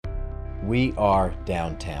We are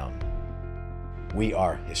downtown. We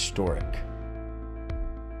are historic.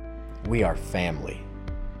 We are family.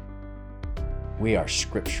 We are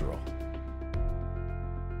scriptural.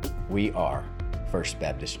 We are First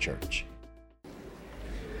Baptist Church.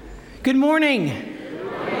 Good morning.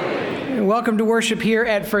 Welcome to worship here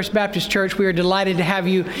at First Baptist Church. We are delighted to have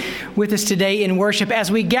you with us today in worship.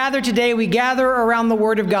 As we gather today, we gather around the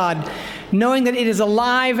Word of God, knowing that it is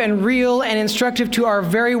alive and real and instructive to our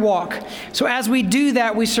very walk. So as we do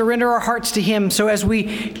that, we surrender our hearts to Him. So as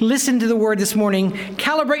we listen to the Word this morning,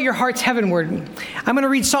 calibrate your hearts heavenward. I'm going to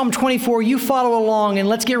read Psalm 24. You follow along, and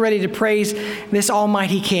let's get ready to praise this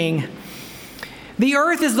Almighty King. The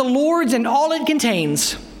earth is the Lord's and all it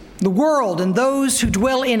contains, the world and those who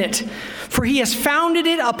dwell in it. For He has founded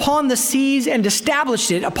it upon the seas and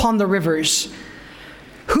established it upon the rivers.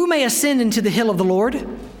 Who may ascend into the hill of the Lord?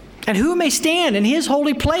 And who may stand in His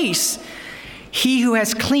holy place? He who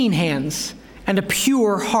has clean hands and a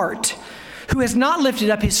pure heart, who has not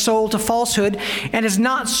lifted up his soul to falsehood and has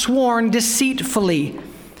not sworn deceitfully.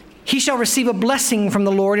 He shall receive a blessing from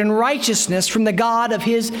the Lord and righteousness from the God of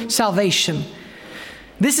his salvation.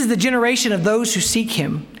 This is the generation of those who seek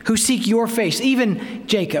Him, who seek your face, even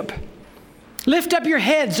Jacob. Lift up your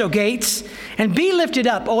heads, O gates, and be lifted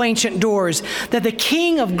up, O ancient doors, that the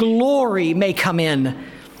King of glory may come in.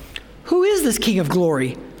 Who is this King of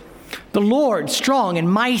glory? The Lord strong and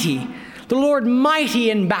mighty, the Lord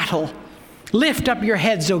mighty in battle. Lift up your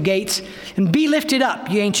heads, O gates, and be lifted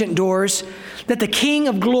up, ye ancient doors, that the King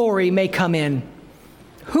of glory may come in.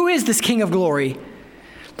 Who is this King of glory?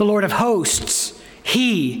 The Lord of hosts.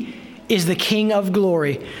 He is the King of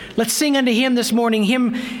glory. Let's sing unto Him this morning,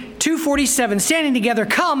 hymn 247, standing together,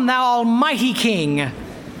 Come, Thou Almighty King.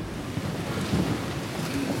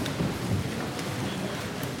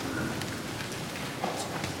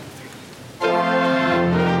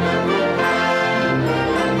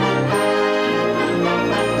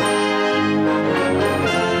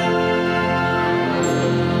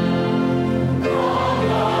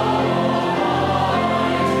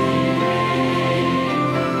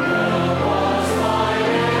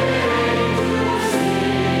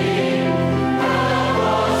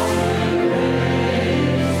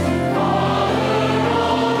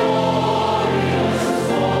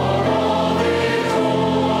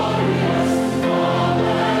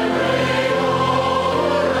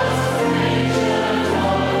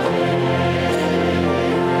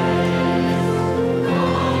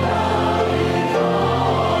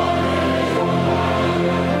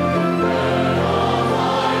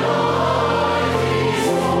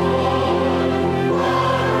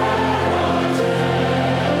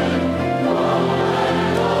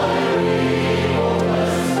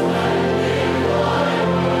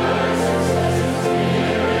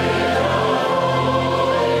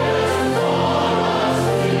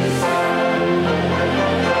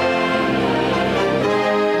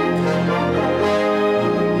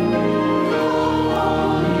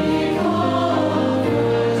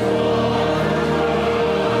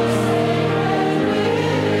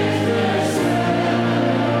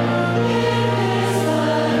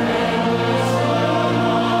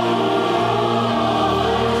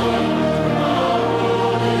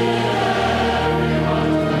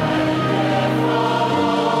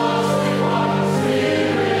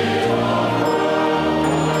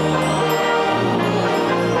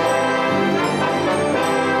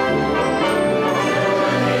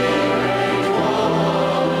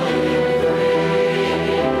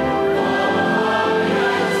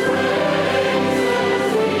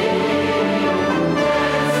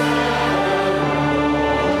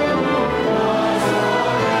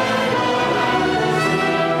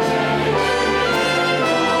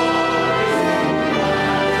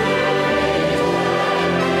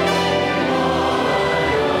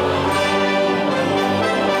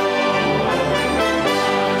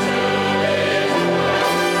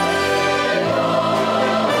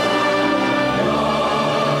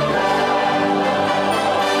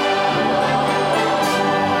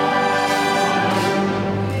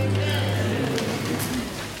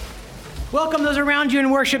 Welcome those around you in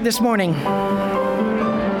worship this morning.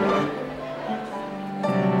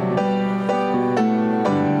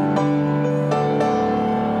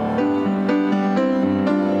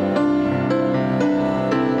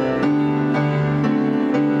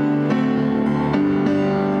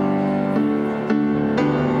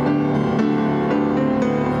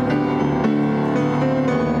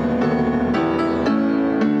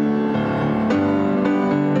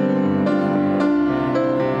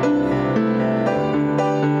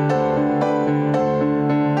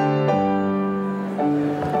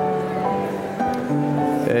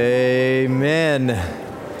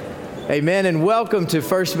 Amen. Amen, and welcome to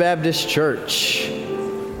First Baptist Church.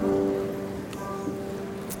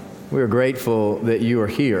 We're grateful that you are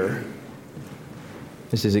here.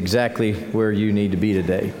 This is exactly where you need to be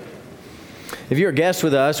today. If you're a guest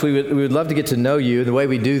with us, we would love to get to know you. The way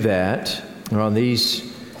we do that are on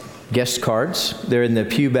these guest cards. They're in the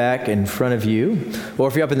pew back in front of you. Or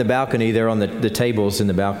if you're up in the balcony, they're on the tables in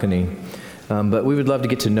the balcony. But we would love to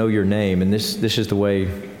get to know your name, and this is the way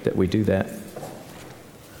that we do that.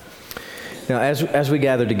 Now, as we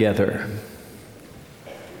gather together,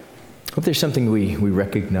 I hope there's something we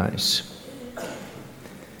recognize.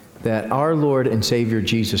 That our Lord and Savior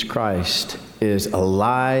Jesus Christ is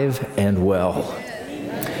alive and well.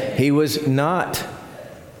 He was not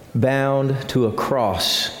bound to a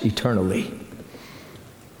cross eternally.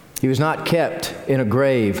 He was not kept in a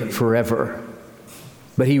grave forever,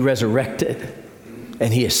 but He resurrected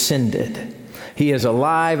and He ascended. He is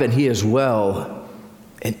alive and He is well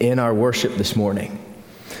in our worship this morning.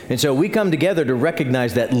 And so we come together to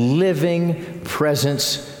recognize that living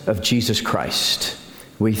presence of Jesus Christ.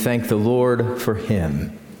 We thank the Lord for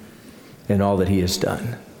Him and all that He has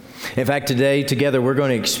done. In fact, today, together, we're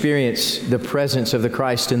going to experience the presence of the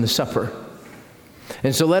Christ in the supper.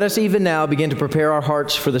 And so let us even now begin to prepare our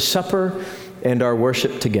hearts for the supper and our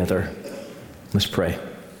worship together. Let's pray.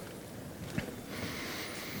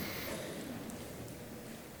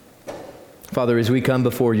 Father, as we come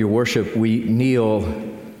before your worship, we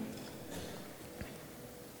kneel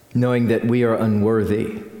knowing that we are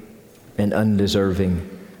unworthy and undeserving.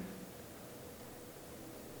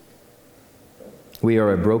 We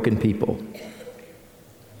are a broken people.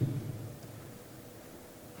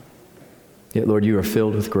 Yet, Lord, you are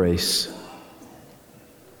filled with grace.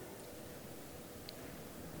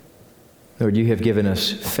 Lord, you have given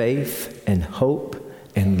us faith and hope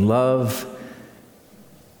and love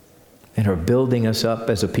and are building us up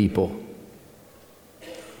as a people.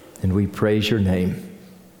 And we praise your name,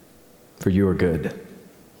 for you are good.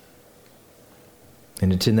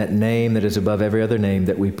 And it's in that name that is above every other name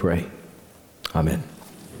that we pray. Amen.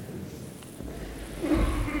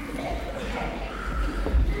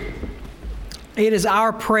 It is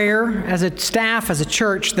our prayer as a staff, as a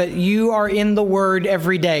church, that you are in the Word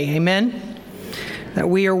every day. Amen? That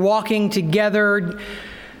we are walking together,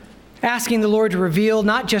 asking the Lord to reveal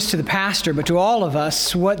not just to the pastor, but to all of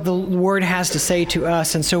us what the Word has to say to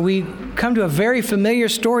us. And so we come to a very familiar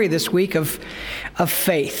story this week of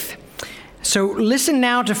faith. So listen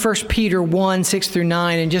now to 1 Peter 1, 6 through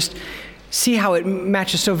 9, and just see how it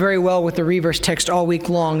matches so very well with the reverse text all week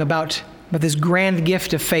long about this grand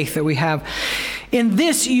gift of faith that we have. In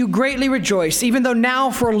this you greatly rejoice, even though now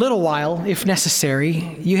for a little while, if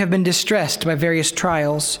necessary, you have been distressed by various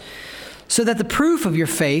trials, so that the proof of your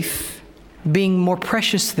faith, being more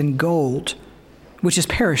precious than gold, which is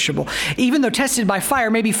perishable, even though tested by fire,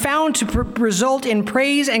 may be found to result in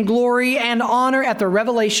praise and glory and honor at the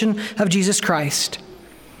revelation of Jesus Christ.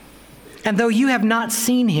 And though you have not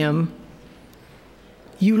seen Him,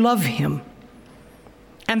 you love Him.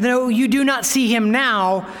 And though you do not see Him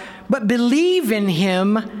now, but believe in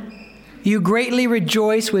Him, you greatly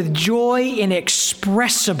rejoice with joy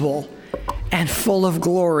inexpressible and full of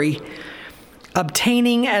glory,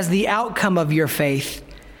 obtaining as the outcome of your faith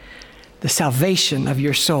the salvation of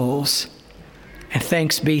your souls. And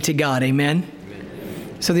thanks be to God. Amen.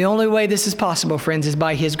 So the only way this is possible, friends, is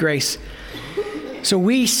by His grace. So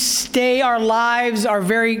we stay our lives, our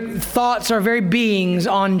very thoughts, our very beings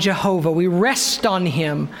on Jehovah. We rest on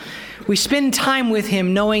Him. We spend time with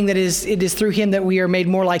Him, knowing that it is through Him that we are made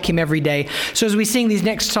more like Him every day. So as we sing these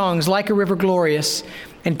next songs, Like a River Glorious,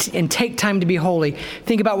 and take time to be holy,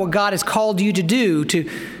 think about what God has called you to do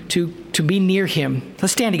to be near Him.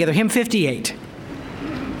 Let's stand together. Hymn 58.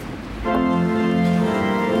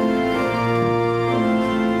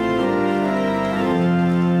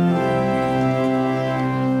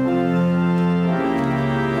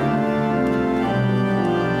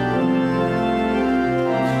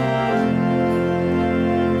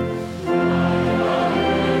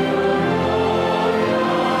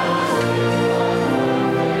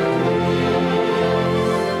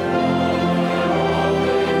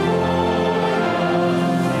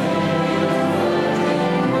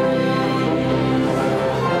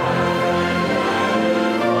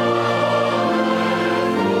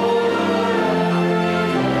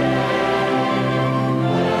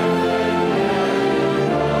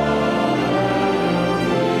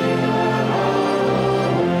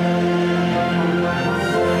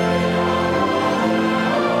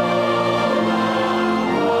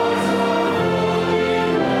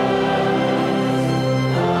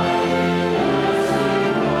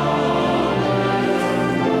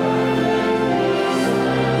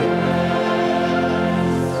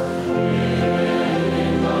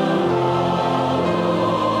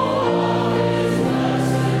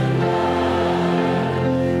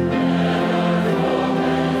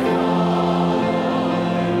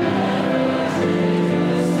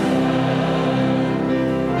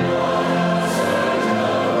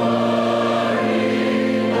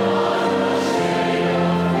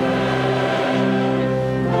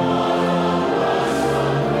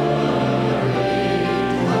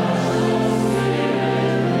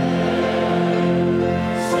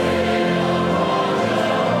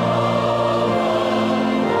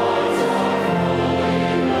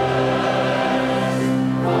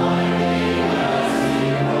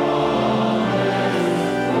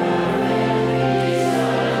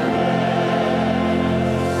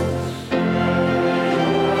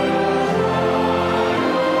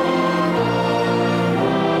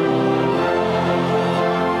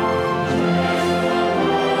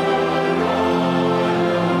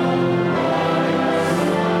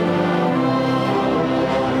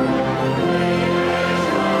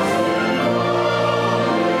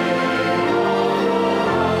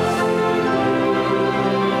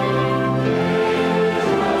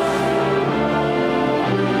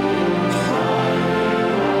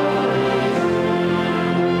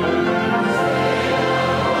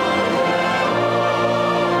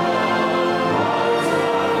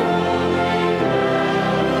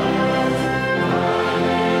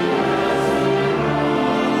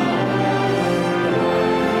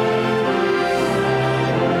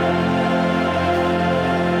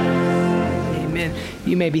 And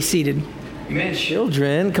you may be seated. Amen.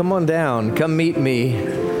 Children, come on down. Come meet me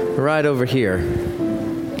right over here.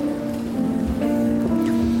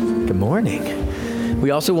 Good morning. We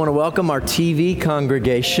also want to welcome our TV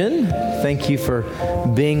congregation. Thank you for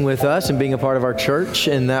being with us and being a part of our church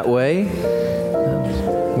in that way.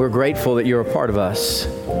 We're grateful that you're a part of us.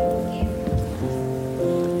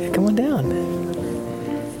 Come on down.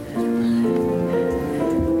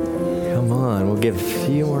 Come on, we'll give a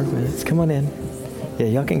few more minutes. Come on in. Yeah,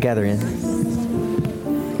 y'all can gather in.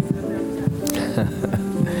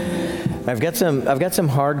 I've got some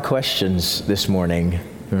hard questions this morning.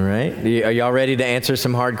 All right, are y'all ready to answer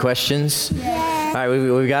some hard questions? Yes. All right,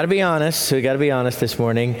 we've got to be honest. We've got to be honest this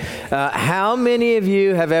morning. How many of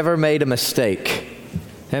you have ever made a mistake?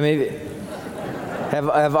 How many?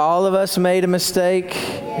 Have all of us made a mistake?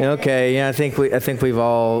 Okay, yeah, I think we've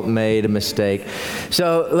all made a mistake.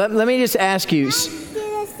 So let me just ask you. I do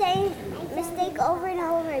the same mistake over and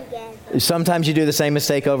over again. Sometimes you do the same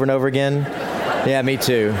mistake over and over again? Yeah, me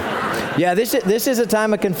too. Yeah, this is a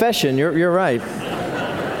time of confession. You're right.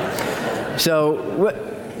 So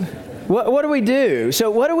what do we do? So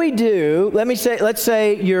what do we do? Let's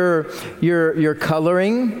say you're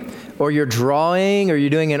coloring or you're drawing or you're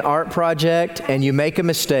doing an art project and you make a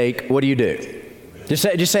mistake. What do you do? Just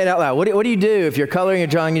say it out loud. What do you do if you're coloring or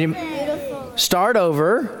drawing? Beautiful. Start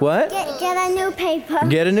over. What? Get a new paper.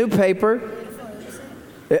 Get a new paper.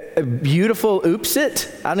 Beautiful oops it?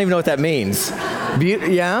 I don't even know what that means.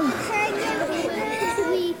 Yeah?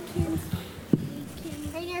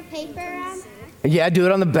 Turn your paper around. Yeah, do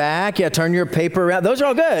it on the back. Yeah, turn your paper around. Those are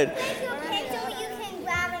all good. Okay, so you can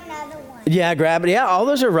grab another one. Yeah, grab it. Yeah, all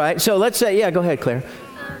those are right. So let's say, yeah, go ahead, Claire.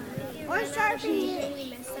 Or sharpen it.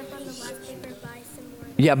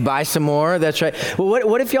 Yeah, buy some more. That's right. Well,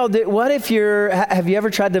 what if y'all do? What if have you ever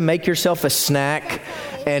tried to make yourself a snack?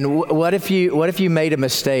 And what if you made a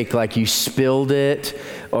mistake, like you spilled it,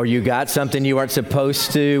 or you got something you weren't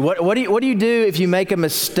supposed to? What do you do if you make a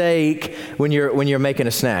mistake when you're making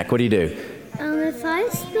a snack? What do you do? If I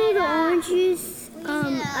spilled orange juice,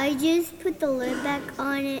 I just put the lid back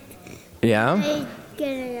on it. Yeah. I get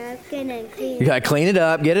a napkin and clean You gotta clean it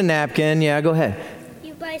up. Get a napkin. Yeah, go ahead.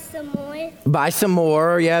 You buy some more. Buy some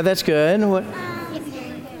more. Yeah, that's good. What?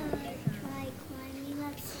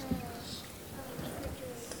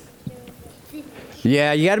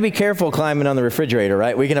 Yeah, you got to be careful climbing on the refrigerator,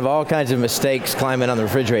 right? We can have all kinds of mistakes climbing on the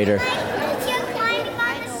refrigerator.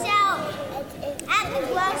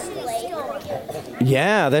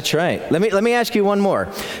 Yeah, that's right. Let me ask you one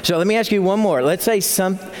more. So let me ask you one more. Let's say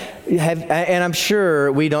and I'm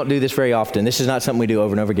sure we don't do this very often. This is not something we do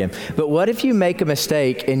over and over again. But what if you make a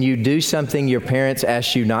mistake and you do something your parents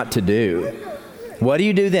asked you not to do? What do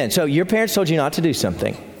you do then? So your parents told you not to do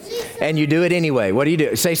something, and you do it anyway. What do you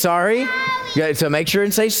do? Say sorry? So make sure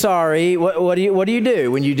and say sorry. What do you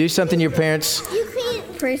do when you do something your parents?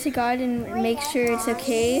 Pray to God and make sure it's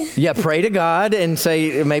okay. Yeah, pray to God and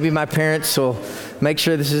say maybe my parents will make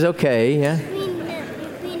sure this is okay. Yeah.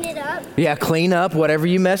 Clean it up. Yeah, clean up whatever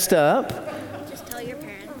you messed up. Just tell your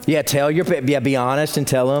parents. Yeah, tell your parents. Yeah, be honest and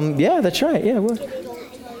tell them. Yeah, that's right. Yeah. Well,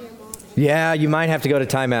 yeah, you might have to go to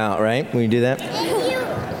timeout, right? When you do that. You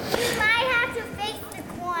might have to fix the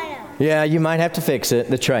corner. Yeah, you might have to fix it.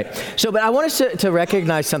 That's right. So, but I want us to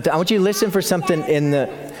recognize something. I want you to listen for something in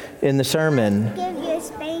the sermon. Give you a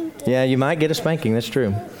spanking. Yeah, you might get a spanking. That's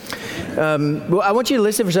true. Well, I want you to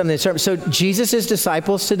listen for something in the sermon. So, Jesus'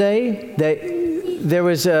 disciples today, there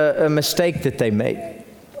was a mistake that they made,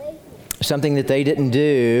 something that they didn't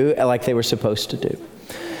do like they were supposed to do.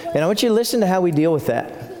 And I want you to listen to how we deal with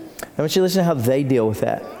that. I want you to listen to how they deal with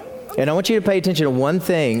that. And I want you to pay attention to one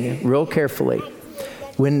thing real carefully.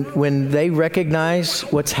 When they recognize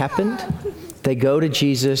what's happened, they go to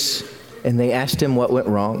Jesus and they asked him what went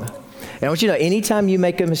wrong. And I want you to know, anytime you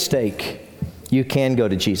make a mistake, you can go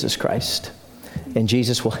to Jesus Christ. And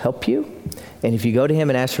Jesus will help you. And if you go to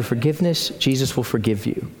him and ask for forgiveness, Jesus will forgive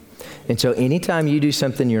you. And so anytime you do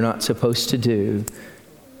something you're not supposed to do,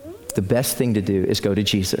 the best thing to do is go to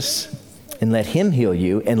Jesus and let him heal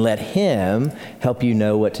you and let him help you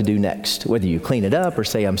know what to do next. Whether you clean it up or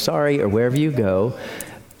say, I'm sorry, or wherever you go,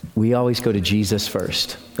 we always go to Jesus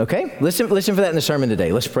first. Okay? Listen for that in the sermon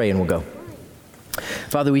today. Let's pray and we'll go.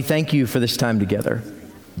 Father, we thank you for this time together.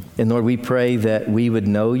 And Lord, we pray that we would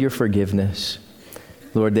know your forgiveness.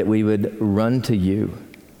 Lord, that we would run to you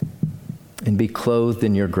and be clothed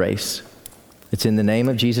in your grace. It's in the name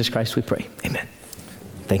of Jesus Christ we pray. Amen.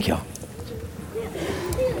 Thank y'all.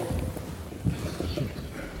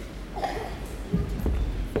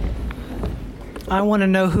 I want to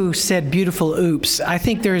know who said beautiful oops. I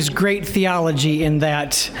think there is great theology in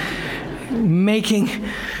that.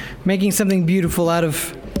 making something beautiful out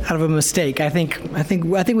of a mistake. I think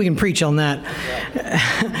we can preach on that.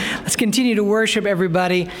 Let's continue to worship,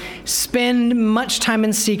 everybody. Spend much time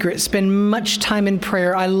in secret. Spend much time in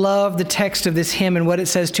prayer. I love the text of this hymn and what it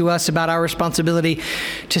says to us about our responsibility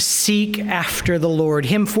to seek after the Lord.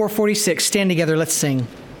 Hymn 446. Stand together. Let's sing.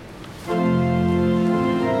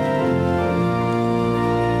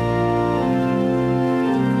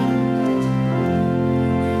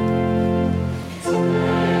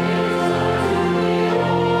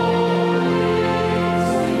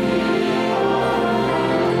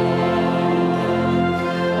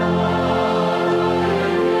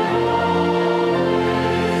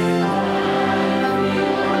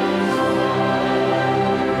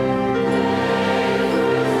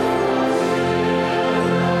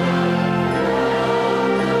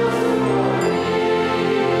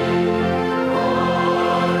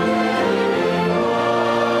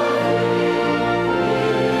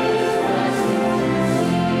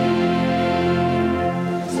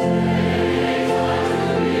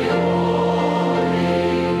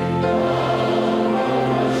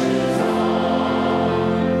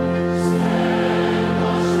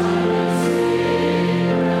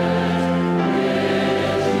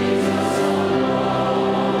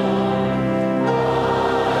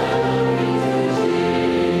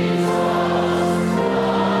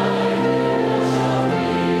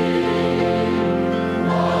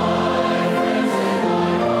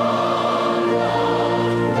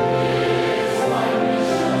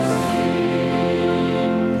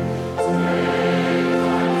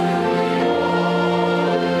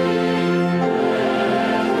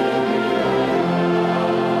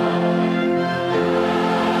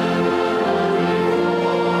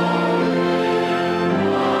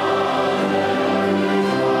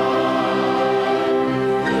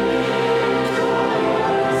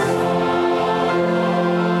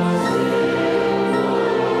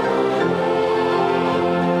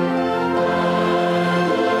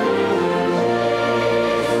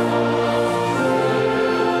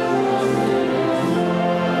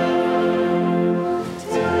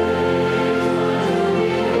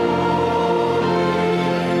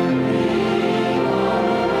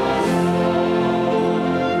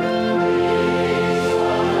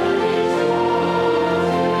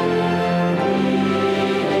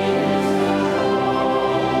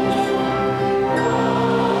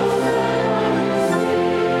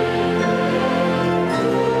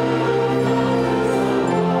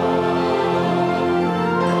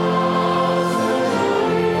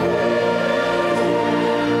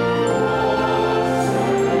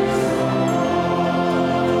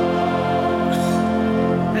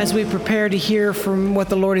 As we prepare to hear from what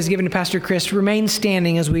the Lord has given to Pastor Chris, remain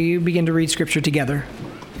standing as we begin to read Scripture together.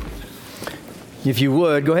 If you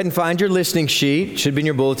would, go ahead and find your listening sheet. It should be in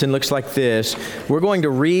your bulletin. Looks like this. We're going to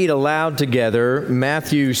read aloud together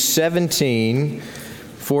Matthew 17,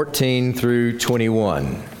 14 through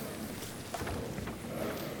 21.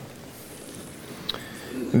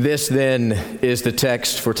 This then is the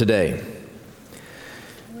text for today.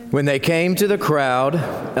 When they came to the crowd,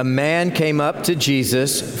 a man came up to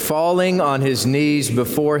Jesus, falling on his knees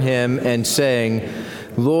before him and saying,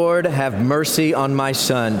 "Lord, have mercy on my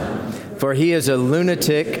son, for he is a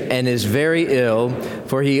lunatic and is very ill,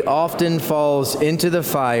 for he often falls into the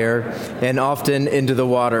fire and often into the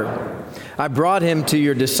water. I brought him to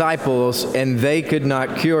your disciples, and they could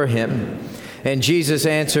not cure him." And Jesus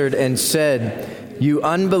answered and said, "You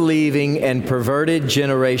unbelieving and perverted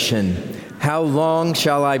generation, how long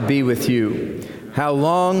shall I be with you? How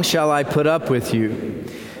long shall I put up with you?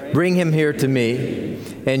 Bring him here to me."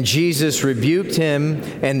 And Jesus rebuked him,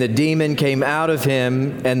 and the demon came out of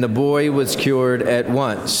him, and the boy was cured at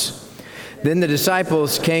once. Then the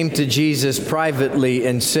disciples came to Jesus privately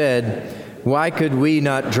and said, "Why could we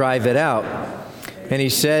not drive it out?" And he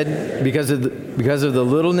said, because of the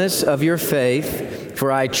littleness of your faith.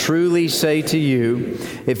 For I truly say to you,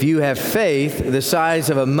 if you have faith the size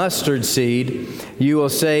of a mustard seed, you will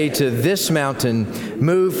say to this mountain,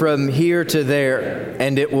 "Move from here to there,"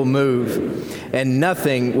 and it will move, and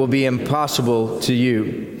nothing will be impossible to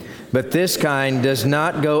you. But this kind does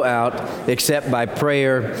not go out except by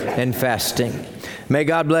prayer and fasting. May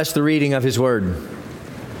God bless the reading of His Word.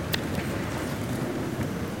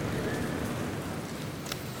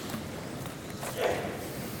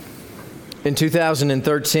 In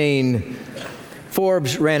 2013,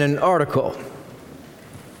 Forbes ran an article.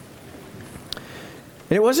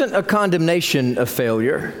 And it wasn't a condemnation of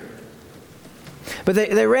failure, but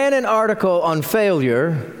they ran an article on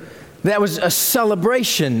failure that was a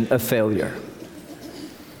celebration of failure.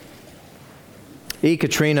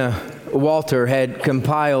 Katrina Walter had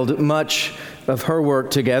compiled much of her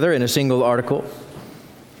work together in a single article.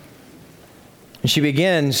 And she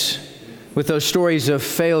begins with those stories of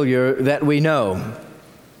failure that we know.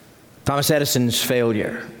 Thomas Edison's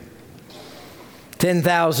failure.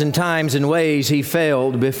 10,000 times in ways he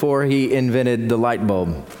failed before he invented the light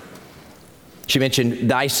bulb. She mentioned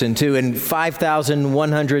Dyson too, and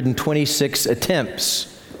 5,126 attempts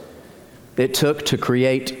it took to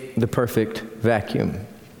create the perfect vacuum.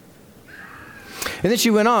 And then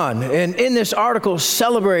she went on, and in this article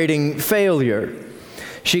celebrating failure,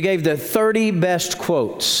 she gave the 30 best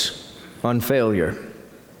quotes on failure.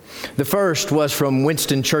 The first was from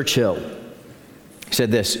Winston Churchill. He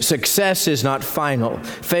said this: "Success is not final.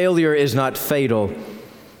 Failure is not fatal.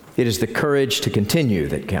 It is the courage to continue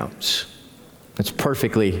that counts." That's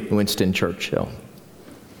perfectly Winston Churchill.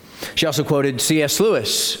 She also quoted C.S.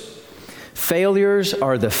 Lewis: "Failures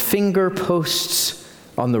are the finger posts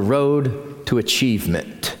on the road to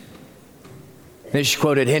achievement." Then she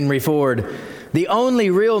quoted Henry Ford: "The only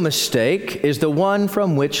real mistake is the one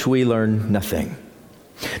from which we learn nothing."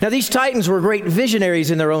 Now, these titans were great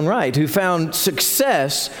visionaries in their own right who found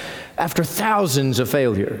success after thousands of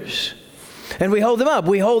failures. And we hold them up.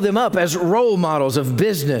 We hold them up as role models of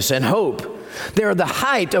business and hope. They're the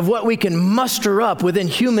height of what we can muster up within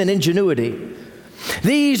human ingenuity.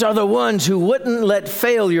 These are the ones who wouldn't let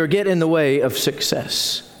failure get in the way of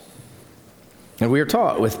success. And we are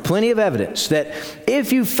taught with plenty of evidence that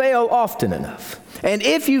if you fail often enough, and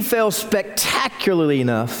if you fail spectacularly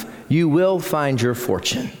enough, you will find your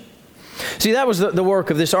fortune. See, that was the work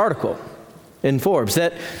of this article in Forbes,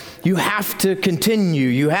 that you have to continue,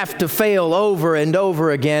 you have to fail over and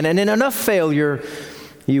over again, and in enough failure,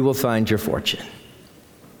 you will find your fortune.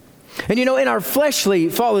 And you know, in our fleshly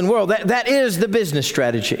fallen world, that is the business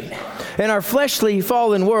strategy. In our fleshly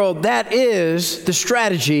fallen world, that is the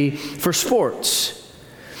strategy for sports.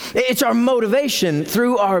 It's our motivation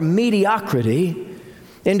through our mediocrity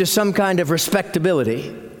into some kind of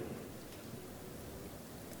respectability.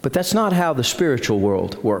 But that's not how the spiritual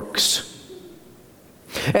world works.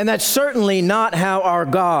 And that's certainly not how our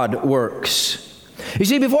God works. You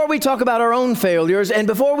see, before we talk about our own failures and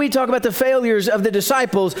before we talk about the failures of the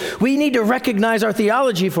disciples, we need to recognize our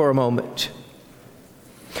theology for a moment.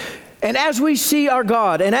 And as we see our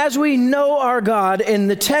God, and as we know our God in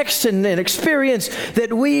the text and experience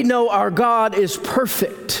that we know our God is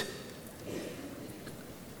perfect.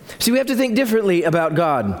 See, we have to think differently about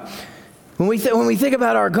God. When we think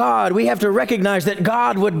about our God, we have to recognize that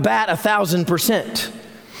God would bat 1,000%.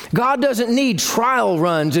 God doesn't need trial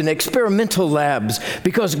runs in experimental labs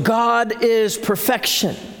because God is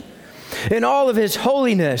perfection. In all of His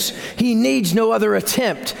holiness, He needs no other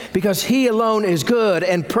attempt because He alone is good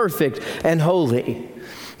and perfect and holy.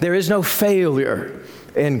 There is no failure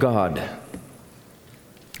in God.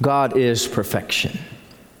 God is perfection.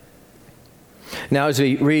 Now, as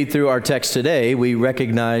we read through our text today, we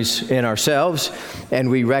recognize in ourselves and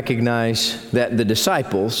we recognize that the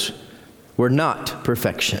disciples were not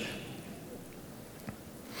perfection.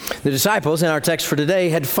 The disciples in our text for today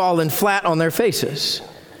had fallen flat on their faces.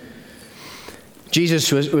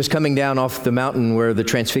 Jesus was coming down off the mountain where the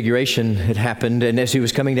transfiguration had happened, and as He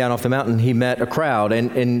was coming down off the mountain, He met a crowd,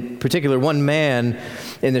 and in particular one man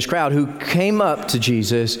in this crowd who came up to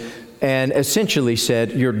Jesus and essentially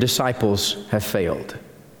said, "Your disciples have failed.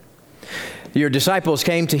 Your disciples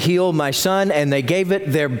came to heal my son, and they gave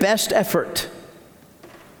it their best effort.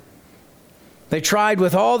 They tried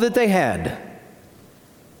with all that they had,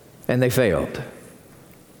 and they failed.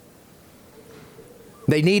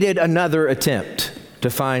 They needed another attempt to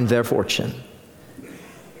find their fortune."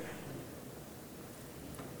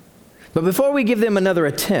 But before we give them another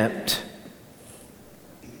attempt,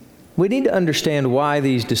 we need to understand why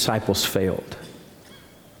these disciples failed.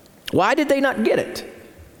 Why did they not get it?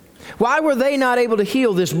 Why were they not able to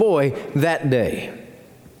heal this boy that day?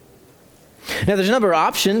 Now, there's a number of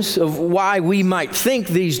options of why we might think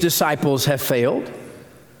these disciples have failed.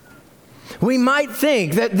 We might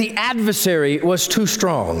think that the adversary was too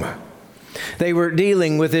strong. They were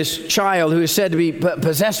dealing with this child who is said to be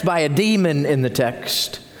possessed by a demon in the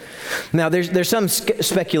text. Now, there's some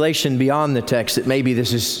speculation beyond the text that maybe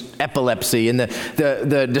this is epilepsy, and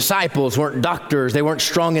the disciples weren't doctors. They weren't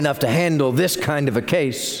strong enough to handle this kind of a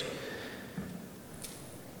case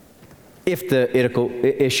if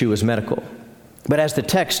the issue was medical. But as the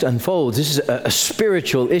text unfolds, this is a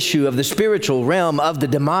spiritual issue of the spiritual realm of the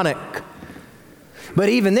demonic. But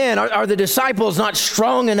even then, are the disciples not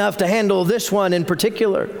strong enough to handle this one in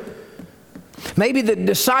particular? Maybe the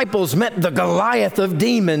disciples met the Goliath of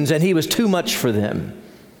demons and he was too much for them.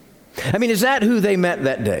 I mean, is that who they met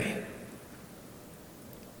that day?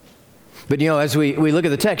 But as we look at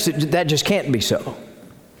the text, that just can't be so.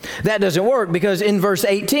 That doesn't work because in verse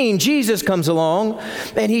 18, Jesus comes along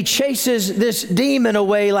and he chases this demon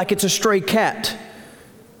away like it's a stray cat.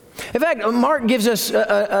 In fact, Mark gives us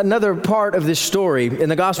another part of this story in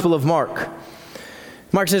the Gospel of Mark.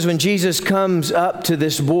 Mark says when Jesus comes up to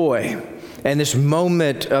this boy and this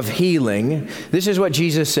moment of healing, this is what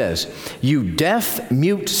Jesus says: "You deaf,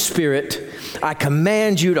 mute spirit, I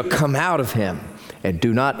command you to come out of him and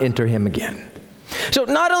do not enter him again." So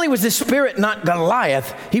not only was this spirit not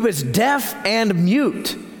Goliath, he was deaf and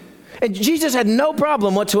mute. And Jesus had no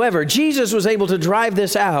problem whatsoever. Jesus was able to drive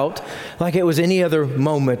this out like it was any other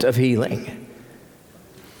moment of healing.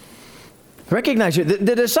 Recognize it.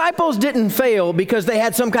 The disciples didn't fail because they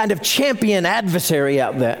had some kind of champion adversary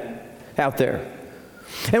out there.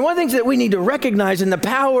 And one of the things that we need to recognize in the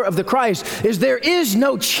power of the Christ is there is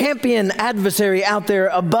no champion adversary out there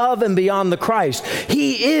above and beyond the Christ.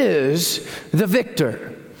 He is the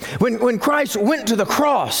victor. When Christ went to the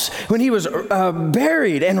cross, when he was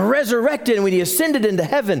buried and resurrected, and when he ascended into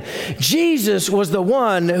heaven, Jesus was the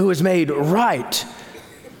one who was made right,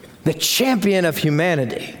 the champion of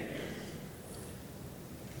humanity.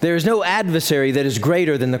 There is no adversary that is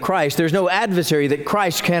greater than the Christ. There's no adversary that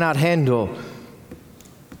Christ cannot handle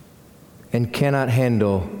and cannot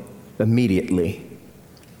handle immediately.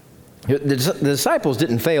 The disciples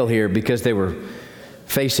didn't fail here because they were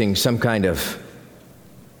facing some kind of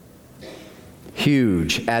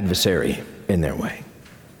huge adversary in their way.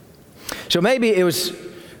 So maybe it's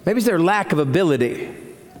their lack of ability.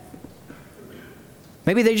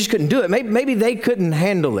 Maybe they just couldn't do it. Maybe they couldn't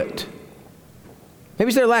handle it. Maybe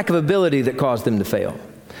it's their lack of ability that caused them to fail.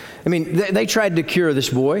 I mean, they tried to cure this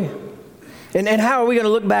boy. And how are we going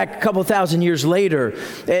to look back a couple thousand years later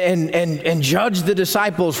and judge the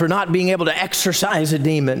disciples for not being able to exorcise a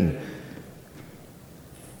demon,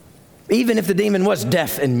 even if the demon was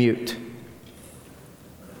deaf and mute?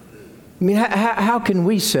 I mean, how can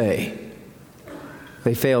we say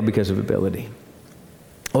they failed because of ability?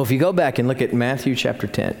 Well, if you go back and look at Matthew chapter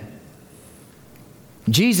 10,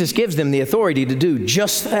 Jesus gives them the authority to do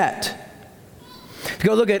just that. If you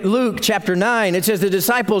go look at Luke chapter 9, it says the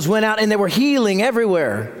disciples went out and they were healing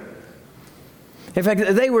everywhere. In fact,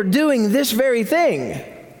 they were doing this very thing.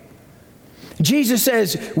 Jesus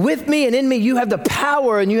says, "With me and in me, you have the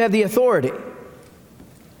power and you have the authority."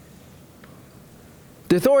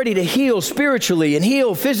 The authority to heal spiritually and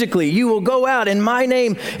heal physically. You will go out in my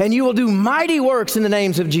name and you will do mighty works in the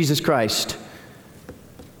names of Jesus Christ.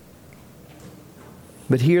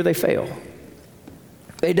 But here they fail.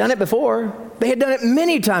 They'd done it before. They had done it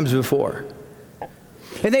many times before.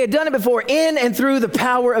 And they had done it before in and through the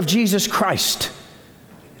power of Jesus Christ.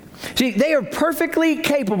 See, they are perfectly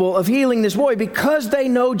capable of healing this boy because they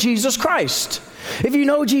know Jesus Christ. If you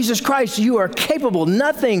know Jesus Christ, you are capable.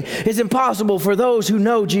 Nothing is impossible for those who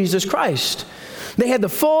know Jesus Christ. They had the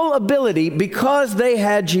full ability because they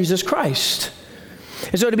had Jesus Christ.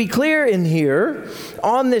 And so to be clear in here,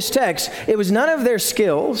 on this text, it was none of their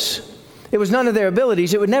skills. It was none of their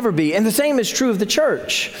abilities. It would never be. And the same is true of the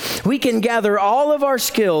church. We can gather all of our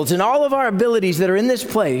skills and all of our abilities that are in this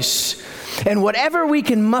place, and whatever we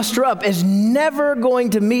can muster up is never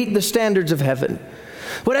going to meet the standards of heaven.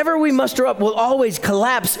 Whatever we muster up will always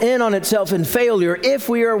collapse in on itself in failure if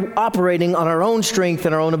we are operating on our own strength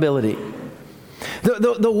and our own ability.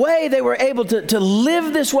 The way they were able to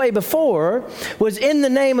live this way before was in the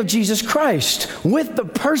name of Jesus Christ. With the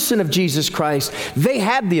person of Jesus Christ, they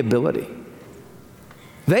had the ability.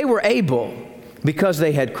 They were able because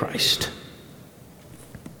they had Christ.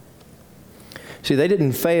 See, they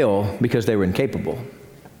didn't fail because they were incapable.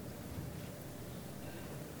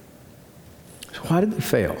 So why did they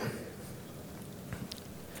fail?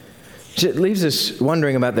 It leaves us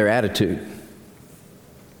wondering about their attitude.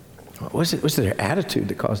 What's their attitude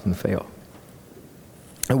that caused them to fail?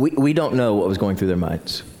 And we don't know what was going through their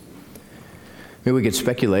minds. Maybe we could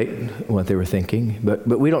speculate what they were thinking, but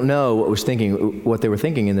we don't know what they were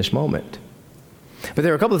thinking in this moment. But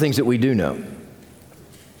there are a couple of things that we do know.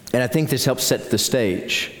 And I think this helps set the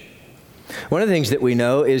stage. One of the things that we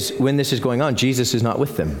know is when this is going on, Jesus is not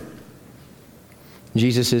with them.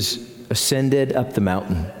 Jesus is ascended up the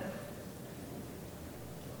mountain.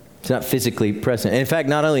 It's not physically present. And in fact,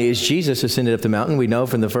 not only is Jesus ascended up the mountain, we know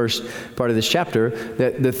from the first part of this chapter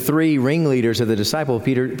that the three ringleaders of the disciples,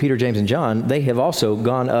 Peter, James, and John, they have also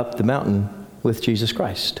gone up the mountain with Jesus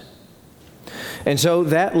Christ. And so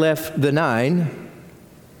that left the 9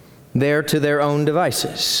 there to their own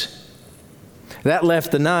devices. That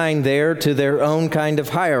left the 9 there to their own kind of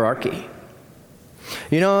hierarchy.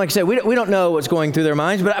 You know, like I said, we don't know what's going through their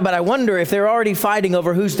minds, but I wonder if they're already fighting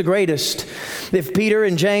over who's the greatest. If Peter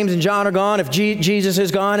and James and John are gone, if Jesus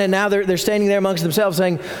is gone, and now they're standing there amongst themselves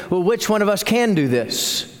saying, well, which one of us can do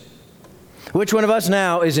this? Which one of us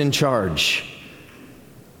now is in charge?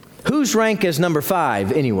 Whose rank is number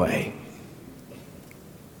 5 anyway?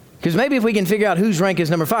 Because maybe if we can figure out whose rank is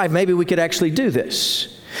number 5, maybe we could actually do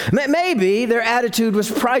this. Maybe their attitude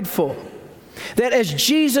was prideful. That as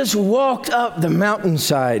Jesus walked up the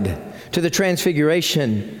mountainside to the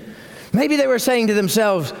Transfiguration, maybe they were saying to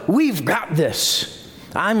themselves, we've got this.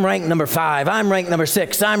 I'm ranked number 5. I'm ranked number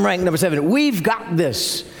 6. I'm ranked number 7. We've got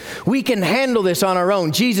this. We can handle this on our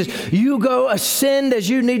own. Jesus, you go ascend as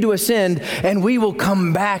you need to ascend, and we will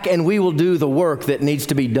come back and we will do the work that needs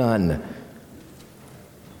to be done.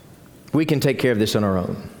 We can take care of this on our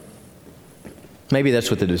own. Maybe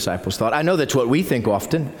that's what the disciples thought. I know that's what we think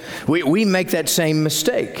often. We make that same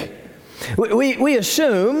mistake. We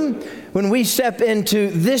assume when we step into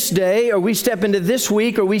this day, or we step into this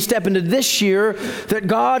week, or we step into this year, that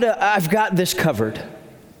God, I've got this covered.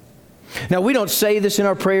 Now, we don't say this in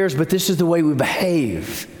our prayers, but this is the way we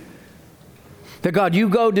behave. That God, you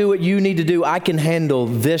go do what you need to do. I can handle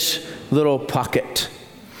this little pocket.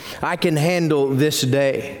 I can handle this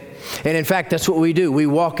day. And in fact, that's what we do. We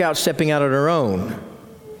walk out stepping out on our own,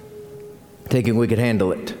 thinking we could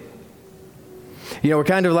handle it. You know, we're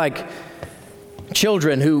kind of like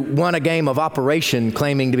children who won a game of Operation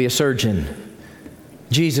claiming to be a surgeon.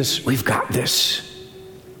 Jesus, we've got this.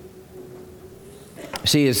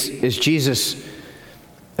 See, as Jesus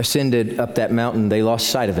ascended up that mountain, they lost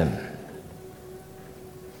sight of him.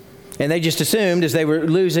 And they just assumed, as they were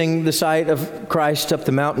losing the sight of Christ up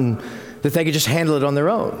the mountain, that they could just handle it on their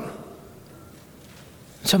own.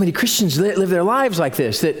 So many Christians live their lives like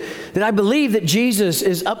this, that I believe that Jesus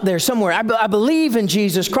is up there somewhere. I believe in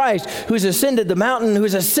Jesus Christ, who has ascended the mountain, who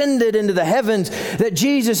has ascended into the heavens, that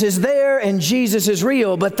Jesus is there and Jesus is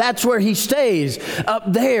real, but that's where he stays,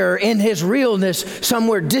 up there in his realness,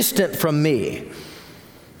 somewhere distant from me.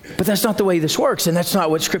 But that's not the way this works, and that's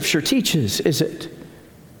not what Scripture teaches, is it?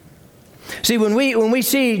 See, when we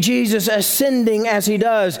see Jesus ascending as he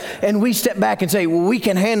does, and we step back and say, well, we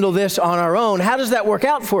can handle this on our own, how does that work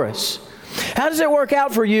out for us? How does it work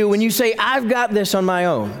out for you when you say, I've got this on my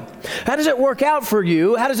own? How does it work out for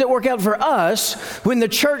you? How does it work out for us when the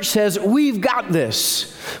church says, we've got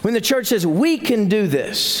this? When the church says, we can do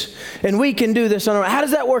this, and we can do this on our own. How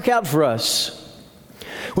does that work out for us?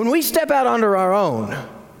 When we step out under our own,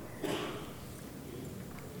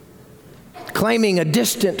 claiming a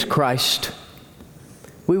distant Christ,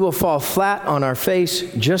 we will fall flat on our face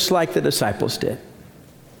just like the disciples did.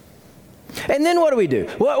 And then what do we do?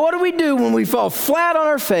 What do we do when we fall flat on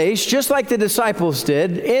our face just like the disciples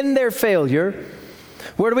did in their failure?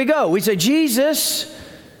 Where do we go? We say, Jesus,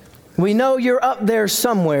 we know you're up there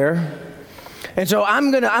somewhere, and so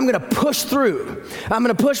I'm gonna push through. I'm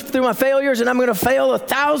gonna push through my failures, and I'm gonna fail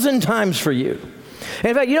 1,000 times for you. And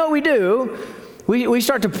in fact, you know what we do? We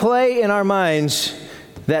start to play in our minds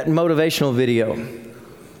that motivational video.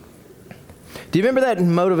 Do you remember that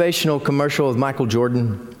motivational commercial with Michael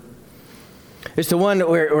Jordan? It's the one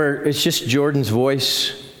where it's just Jordan's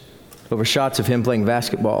voice over shots of him playing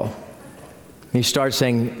basketball. He starts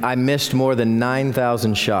saying, I missed more than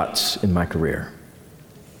 9,000 shots in my career.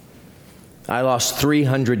 I lost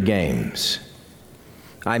 300 games.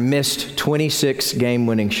 I missed 26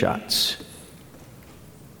 game-winning shots.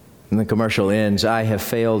 And the commercial ends, I have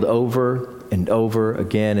failed over and over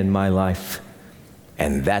again in my life,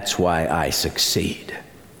 and that's why I succeed.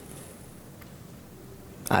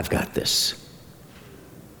 I've got this.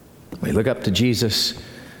 We look up to Jesus,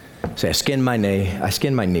 say, I skinned my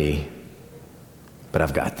knee, but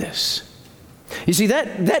I've got this. You see,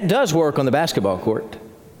 that does work on the basketball court,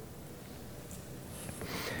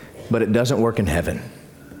 but it doesn't work in heaven.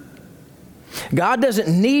 God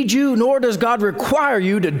doesn't need you, nor does God require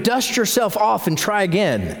you to dust yourself off and try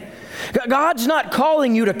again. God's not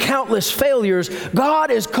calling you to countless failures.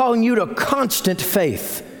 God is calling you to constant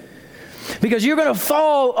faith. Because you're going to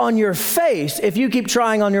fall on your face if you keep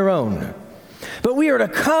trying on your own. But we are to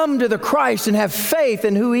come to the Christ and have faith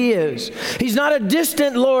in who He is. He's not a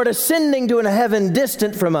distant Lord ascending to a heaven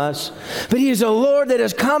distant from us, but He is a Lord that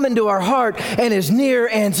has come into our heart and is near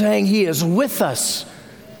and saying He is with us.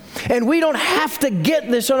 And we don't have to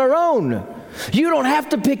get this on our own. You don't have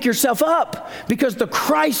to pick yourself up because the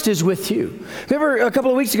Christ is with you. Remember a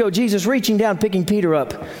couple of weeks ago, Jesus reaching down, picking Peter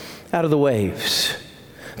up out of the waves.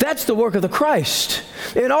 That's the work of the Christ.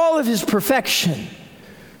 In all of His perfection,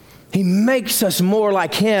 He makes us more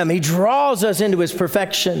like Him. He draws us into His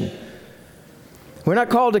perfection. We're not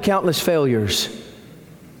called to countless failures.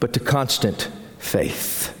 but to constant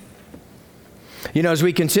faith. You know, as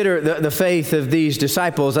we consider the faith of these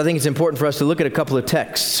disciples, I think it's important for us to look at a couple of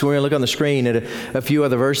texts. We're going to look on the screen at a few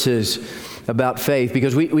other verses about faith,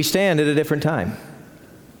 because we stand at a different time.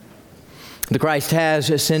 The Christ has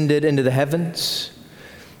ascended into the heavens,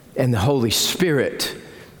 and the Holy Spirit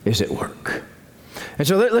is at work. And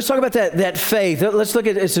so let's talk about that faith. Let's look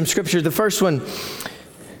at some scriptures. The first one,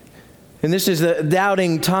 and this is the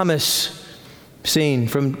doubting Thomas scene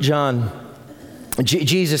from John.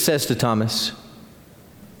 Jesus says to Thomas,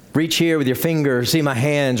 "Reach here with your finger, see my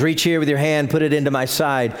hands. Reach here with your hand, put it into my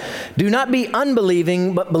side. Do not be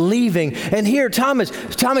unbelieving, but believing." And here Thomas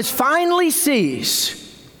finally sees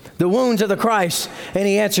the wounds of the Christ, and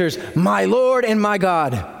he answers, "My Lord and my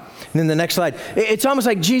God." And then the next slide, it's almost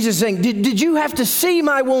like Jesus saying, did you have to see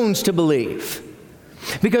my wounds to believe?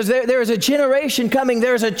 Because there is a generation coming,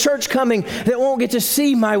 there is a church coming that won't get to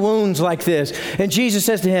see my wounds like this. And Jesus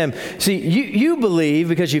says to him, see, you believe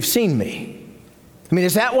because you've seen me. I mean,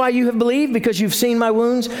 is that why you have believed? Because you've seen my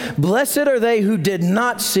wounds? Blessed are they who did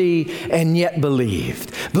not see and yet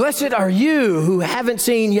believed. Blessed are you who haven't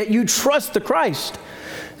seen, yet you trust the Christ.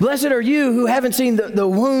 Blessed are you who haven't seen the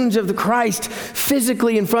wounds of the Christ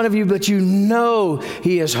physically in front of you, but you know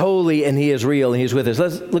He is holy and He is real and He is with us.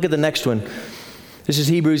 Let's look at the next one. This is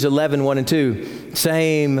Hebrews 11, 1 and 2.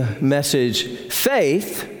 Same message.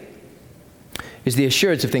 Faith is the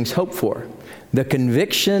assurance of things hoped for, the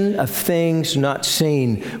conviction of things not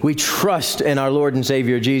seen. We trust in our Lord and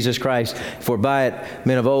Savior Jesus Christ, for by it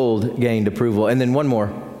men of old gained approval. And then one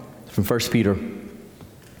more from 1 Peter.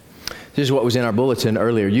 This is what was in our bulletin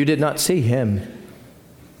earlier. You did not see Him,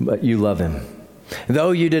 but you love Him.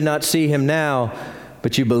 Though you did not see Him now,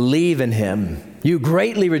 but you believe in Him, you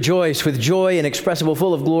greatly rejoice with joy inexpressible,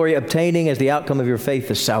 full of glory, obtaining as the outcome of your faith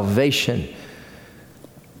the salvation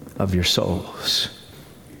of your souls.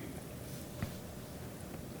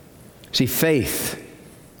 See, faith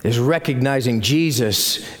is recognizing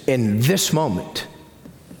Jesus in this moment.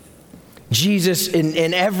 Jesus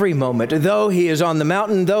in every moment. Though He is on the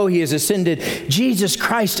mountain, though He is ascended, Jesus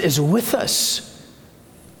Christ is with us.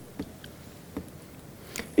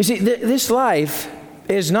 You see, this life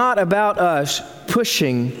is not about us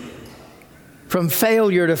pushing from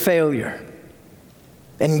failure to failure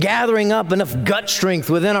and gathering up enough gut strength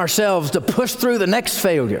within ourselves to push through the next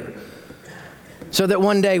failure so that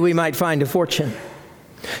one day we might find a fortune.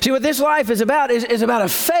 See, what this life is about is about a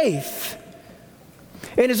faith.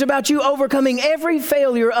 And it's about you overcoming every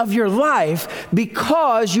failure of your life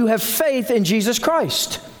because you have faith in Jesus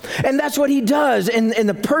Christ. And that's what He does in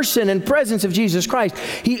the person and presence of Jesus Christ.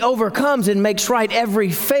 He overcomes and makes right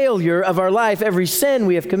every failure of our life, every sin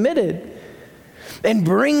we have committed, and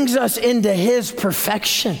brings us into His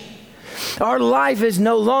perfection. Our life is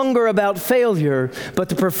no longer about failure, but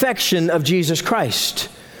the perfection of Jesus Christ.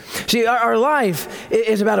 See, our life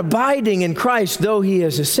is about abiding in Christ, though He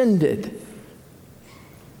has ascended.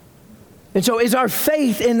 And so is our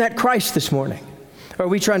faith in that Christ this morning? Or are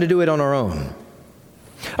we trying to do it on our own?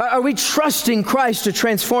 Are we trusting Christ to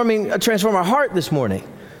transform our heart this morning?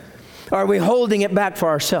 Or are we holding it back for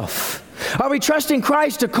ourselves? Are we trusting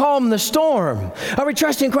Christ to calm the storm? Are we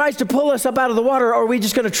trusting Christ to pull us up out of the water? Or are we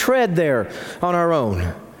just going to tread there on our own?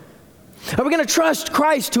 Are we going to trust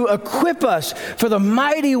Christ to equip us for the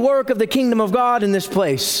mighty work of the kingdom of God in this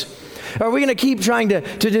place? Or are we going to keep trying to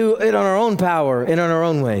do it on our own power and on our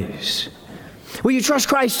own ways? Will you trust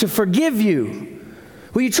Christ to forgive you?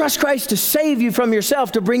 Will you trust Christ to save you from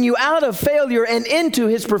yourself, to bring you out of failure and into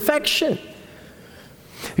His perfection?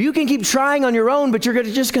 You can keep trying on your own, but you're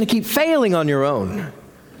just going to keep failing on your own.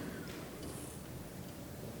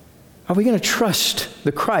 Are we going to trust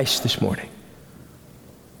the Christ this morning?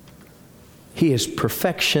 He is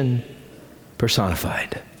perfection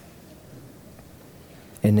personified.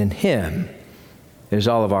 And in Him is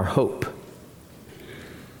all of our hope.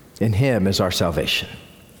 In Him is our salvation.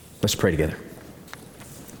 Let's pray together.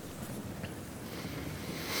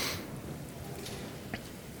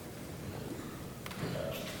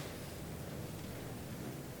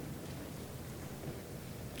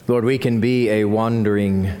 Lord, we can be a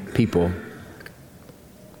wandering people.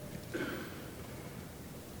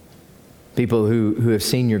 People who have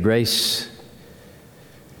seen Your grace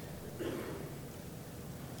and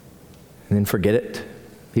then forget it.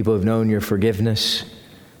 People who have known Your forgiveness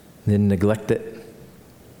and then neglect it.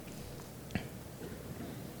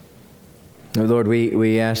 Oh, Lord,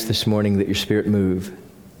 we ask this morning that Your Spirit move,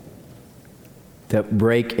 that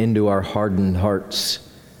break into our hardened hearts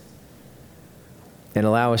and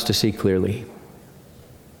allow us to see clearly,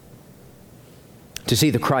 to see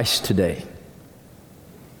the Christ today,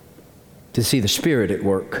 to see the Spirit at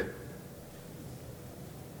work,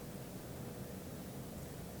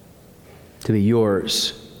 to be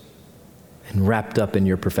yours and wrapped up in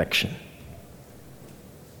your perfection.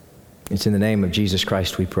 It's in the name of Jesus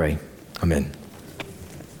Christ we pray. Amen.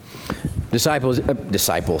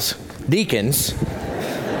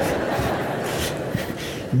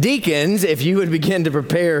 Deacons, if you would begin to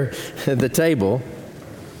prepare the table.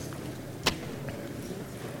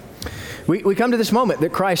 We come to this moment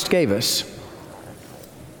that Christ gave us.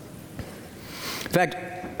 In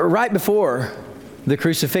fact, right before the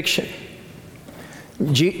crucifixion,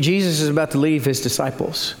 Jesus is about to leave his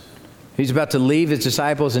disciples. He's about to leave his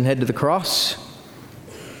disciples and head to the cross.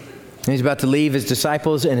 And he's about to leave his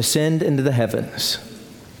disciples and ascend into the heavens.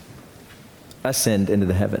 Ascend into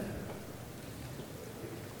the heaven.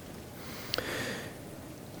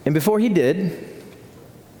 And before he did,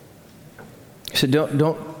 he said,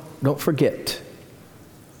 don't forget.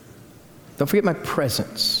 Don't forget my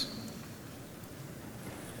presence.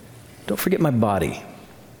 Don't forget my body,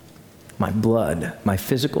 my blood, my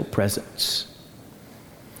physical presence.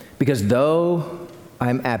 Because though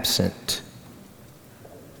I'm absent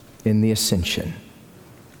in the ascension,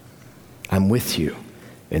 I'm with you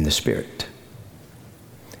in the Spirit.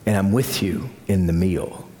 And I'm with you in the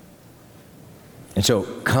meal. And so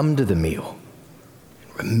come to the meal.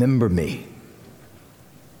 Remember me.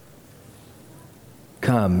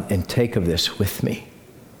 Come and take of this with me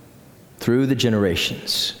through the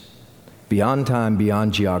generations, beyond time,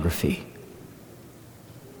 beyond geography.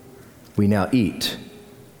 We now eat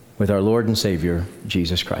with our Lord and Savior,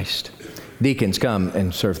 Jesus Christ. Deacons, come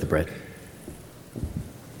and serve the bread.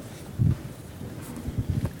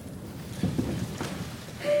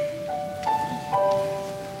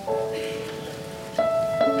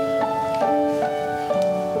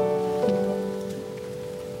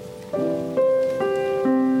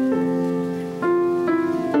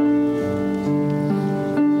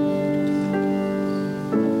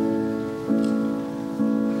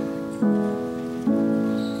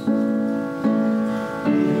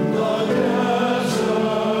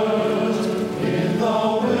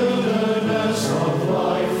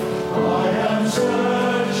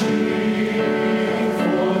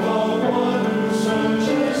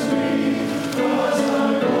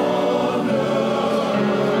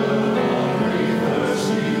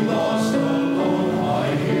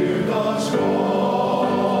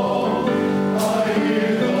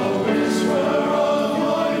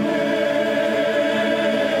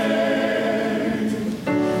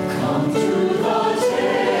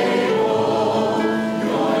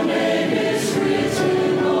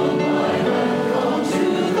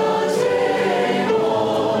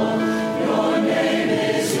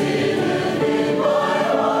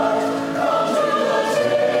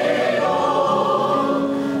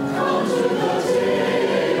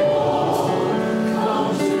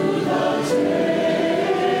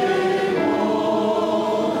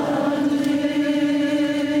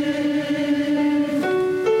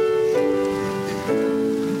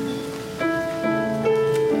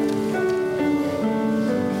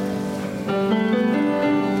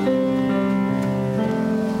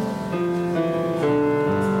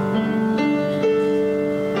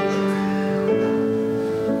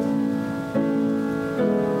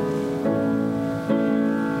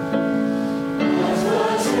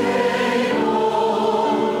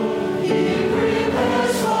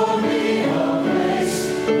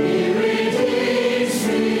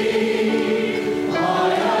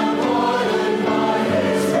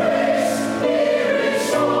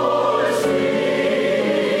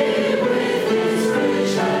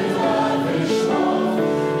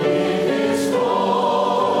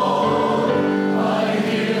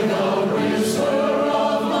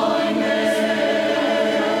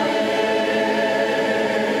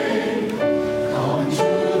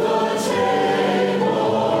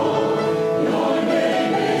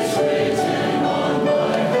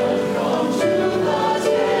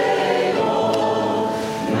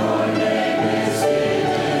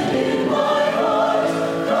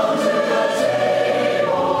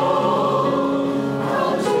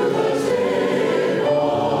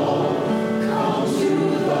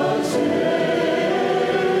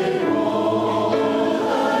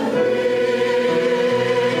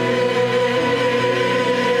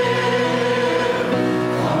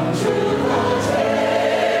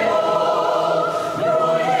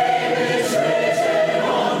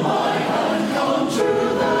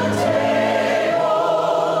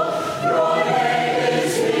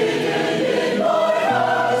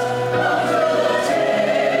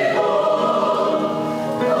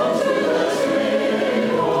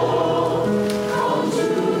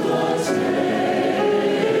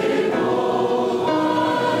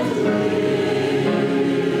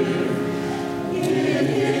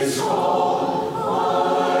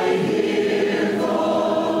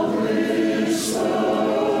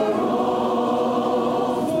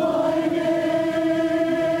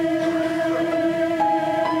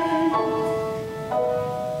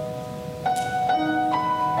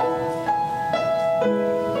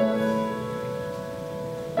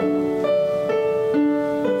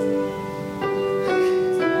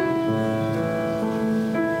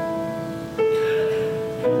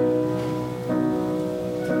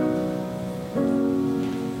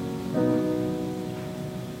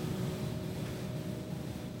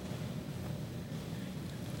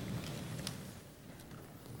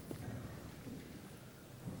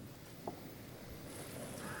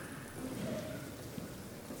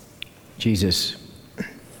 Jesus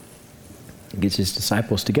gets his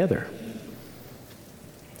disciples together.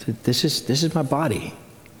 This is my body.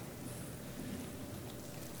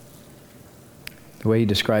 The way he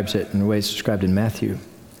describes it and the way it's described in Matthew.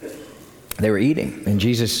 They were eating, and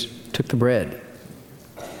Jesus took the bread.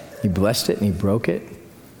 He blessed it and he broke it.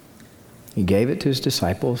 He gave it to his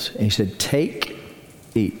disciples, and he said, "Take,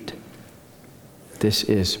 eat. This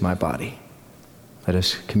is my body." Let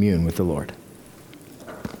us commune with the Lord.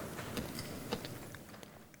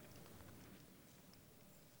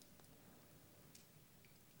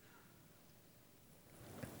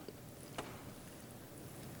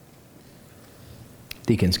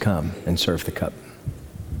 Deacons, come and serve the cup.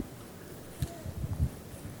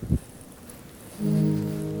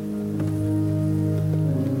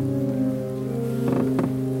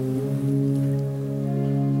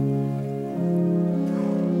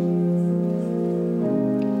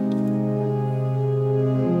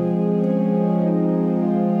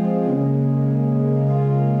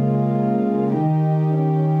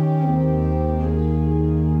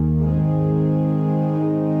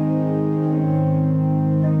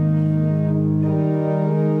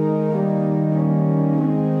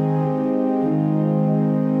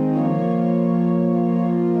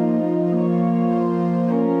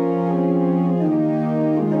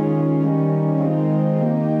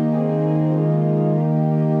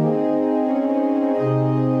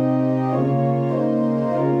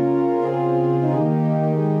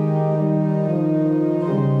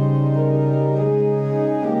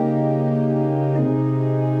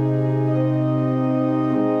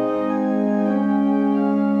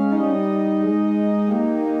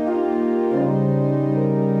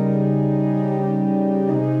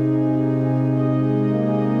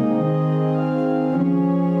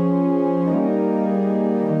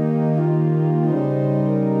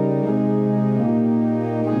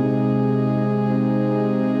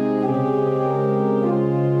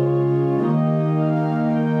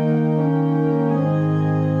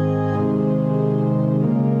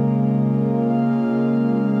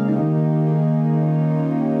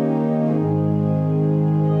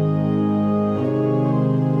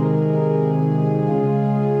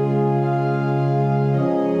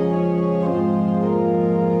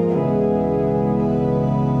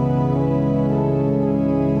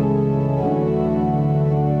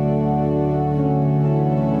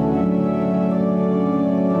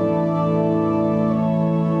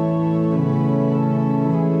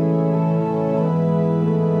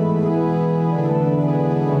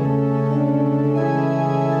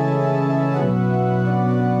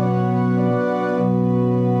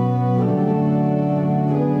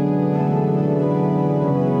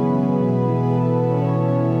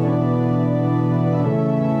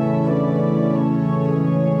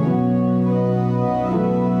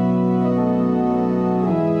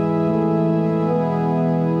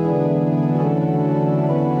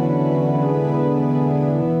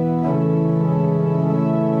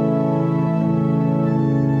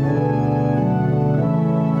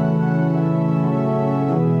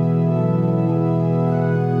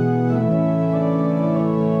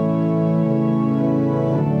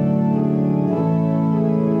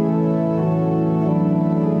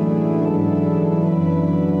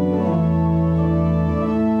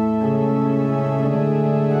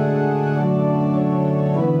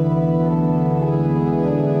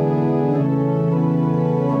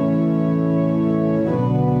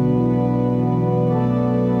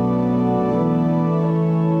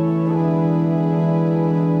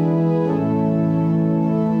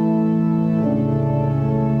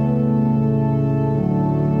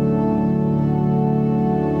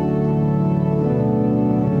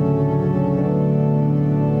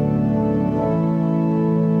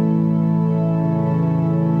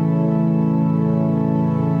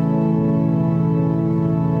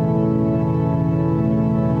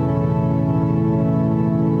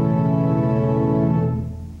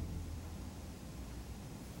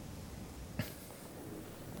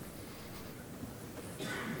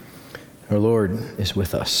 Our Lord is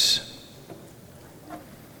with us,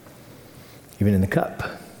 even in the cup.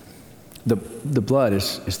 The blood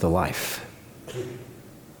is the life.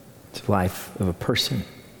 It's the life of a person.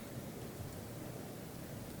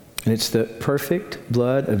 And it's the perfect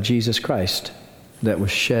blood of Jesus Christ that was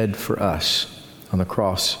shed for us on the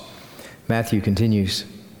cross. Matthew continues,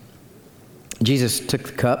 Jesus took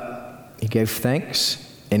the cup, he gave thanks,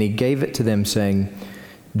 and he gave it to them, saying,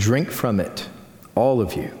 "Drink from it, all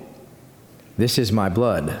of you. This is my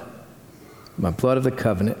blood of the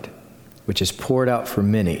covenant, which is poured out for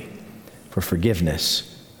many for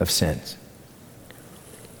forgiveness of sins."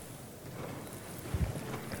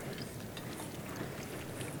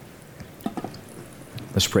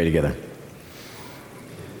 Let's pray together.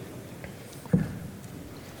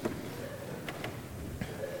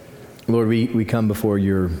 Lord, we come before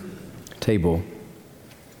your table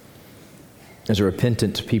as a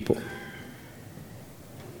repentant people,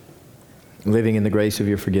 living in the grace of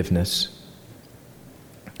your forgiveness.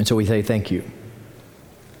 And so we say thank you.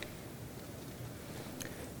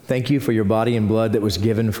 Thank you for your body and blood that was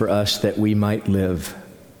given for us that we might live.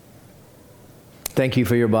 Thank you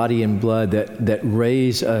for your body and blood that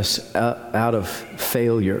raised us out of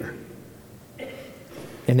failure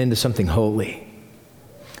and into something holy,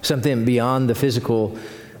 something beyond the physical,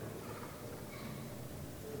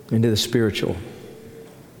 into the spiritual.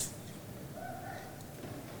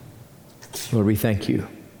 Lord, we thank you.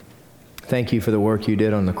 Thank you for the work you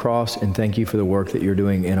did on the cross, and thank you for the work that you're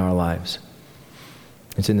doing in our lives.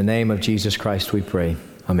 It's in the name of Jesus Christ we pray.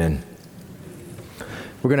 Amen.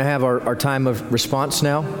 We're going to have our time of response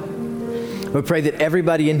now. We pray that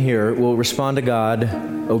everybody in here will respond to God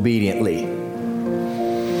obediently.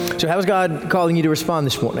 So how is God calling you to respond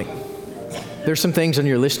this morning? There's some things on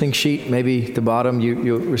your listening sheet. Maybe at the bottom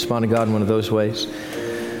you'll respond to God in one of those ways.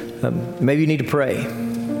 Maybe you need to pray.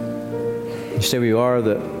 You stay where you are.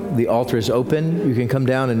 The altar is open. You can come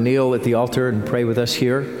down and kneel at the altar and pray with us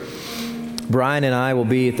here. Brian and I will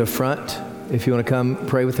be at the front if you want to come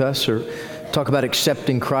pray with us or talk about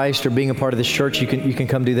accepting Christ or being a part of this church. You can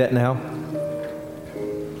come do that now.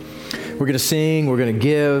 We're going to sing. We're going to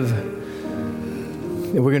give.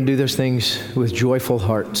 And we're going to do those things with joyful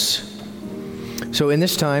hearts. So in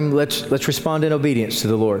this time, let's respond in obedience to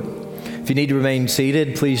the Lord. If you need to remain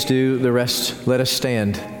seated, please do. The rest, let us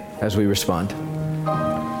stand as we respond.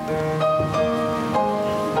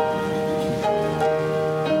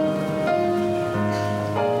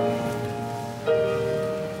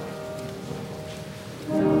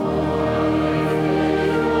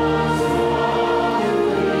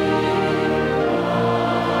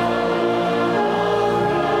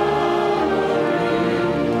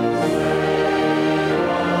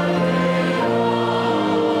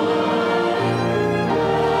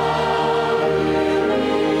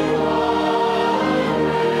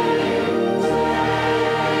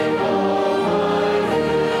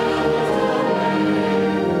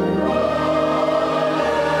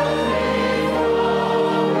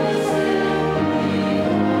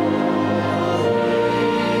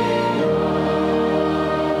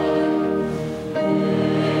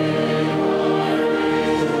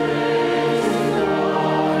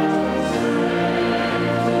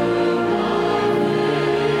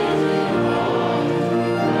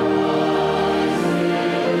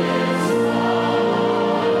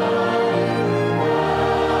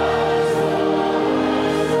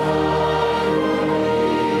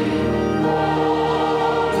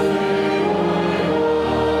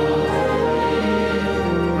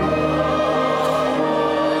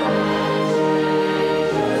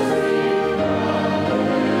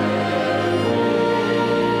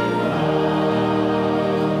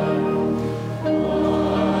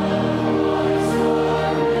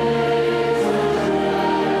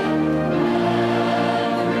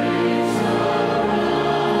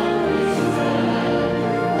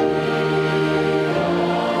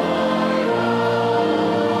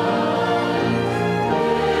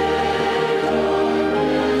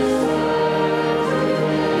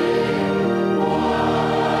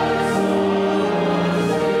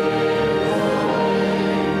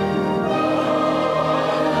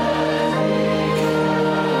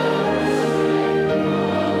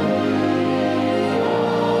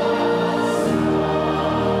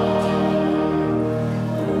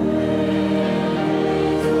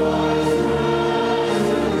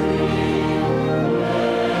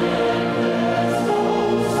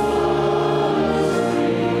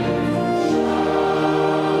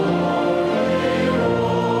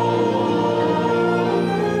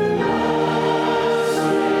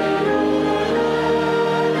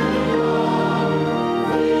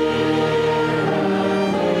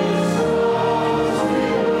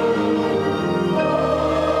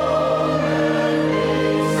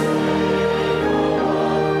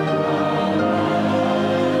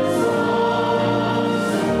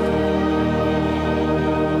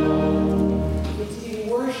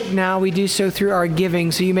 Now we do so through our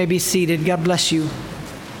giving, so you may be seated. God bless you.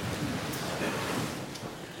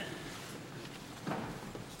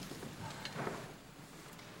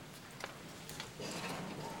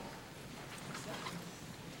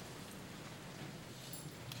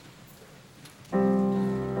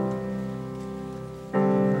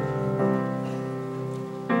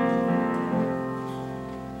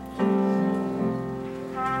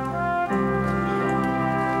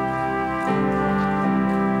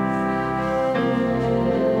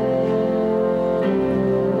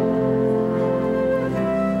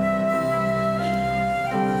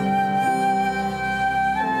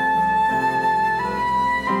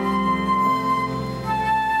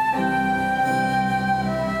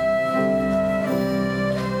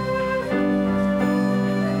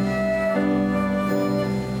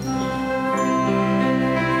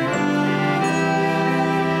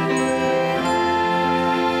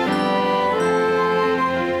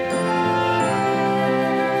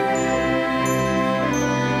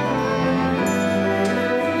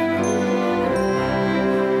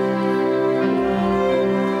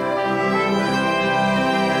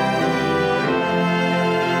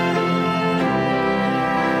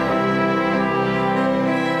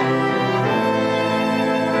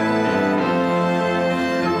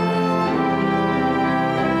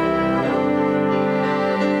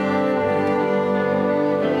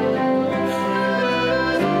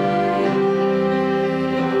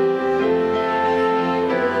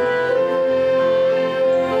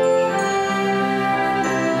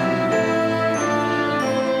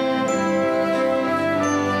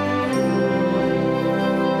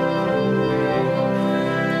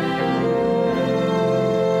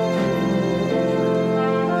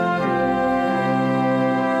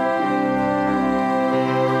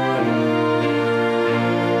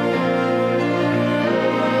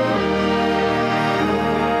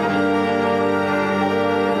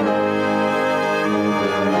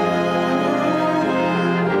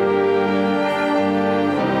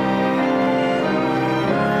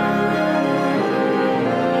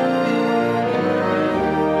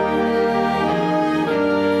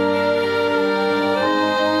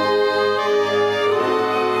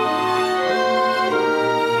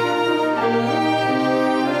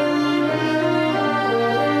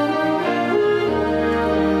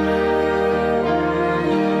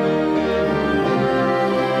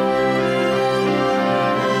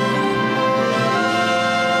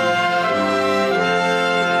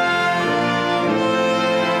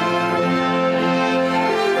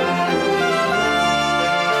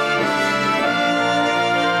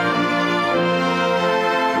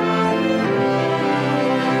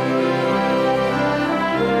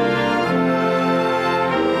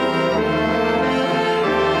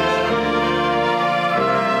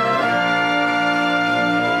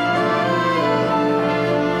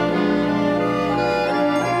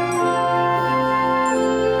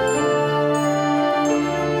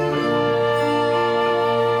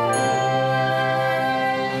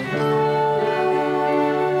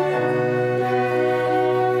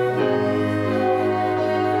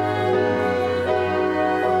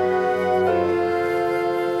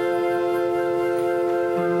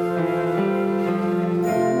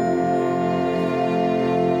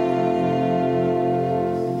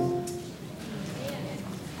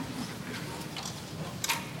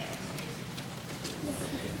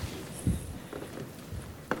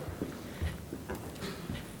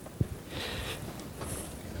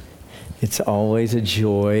 It's always a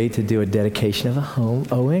joy to do a dedication of a home.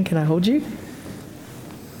 Owen, can I hold you?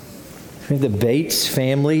 We have the Bates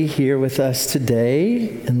family here with us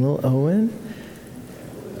today, and little Owen.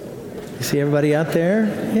 You see everybody out there?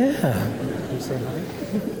 Yeah.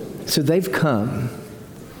 So they've come.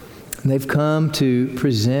 They've come to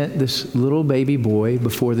present this little baby boy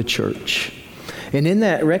before the church. And in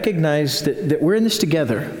that, recognize that we're in this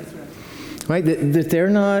together. Right? That they're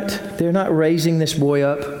not raising this boy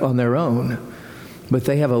up on their own, but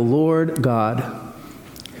they have a Lord God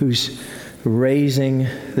who's raising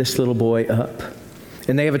this little boy up.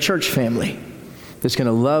 And they have a church family that's going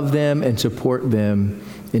to love them and support them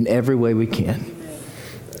in every way we can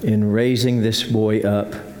in raising this boy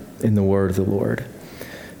up in the word of the Lord.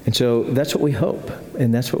 And so that's what we hope,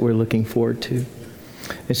 and that's what we're looking forward to.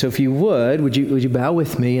 And so if you would you bow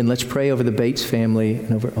with me and let's pray over the Bates family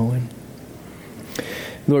and over Owen.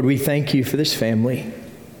 Lord, we thank you for this family.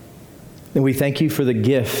 And we thank you for the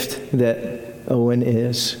gift that Owen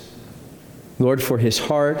is. Lord, for his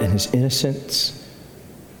heart and his innocence.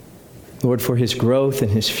 Lord, for his growth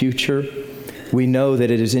and his future. We know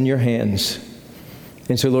that it is in your hands.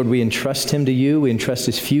 And so, Lord, we entrust him to you. We entrust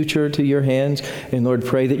his future to your hands. And Lord,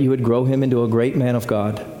 pray that you would grow him into a great man of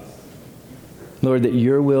God. Lord, that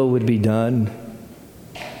your will would be done.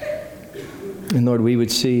 And Lord, we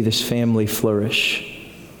would see this family flourish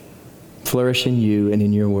in you and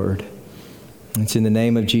in your word. It's in the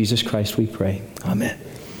name of Jesus Christ we pray. Amen.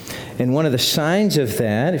 And one of the signs of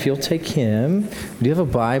that, if you'll take him, do you have a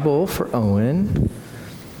Bible for Owen?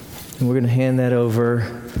 And we're going to hand that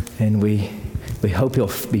over, and we hope he'll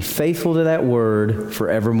be faithful to that word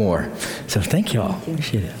forevermore. So thank you all.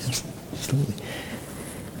 Appreciate it. Absolutely.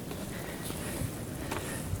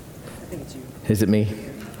 Is it me?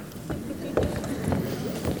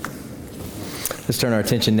 Let's turn our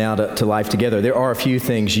attention now to life together. There are a few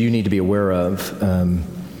things you need to be aware of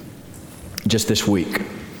just this week. In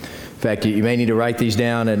fact, you may need to write these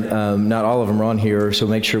down, and not all of them are on here, so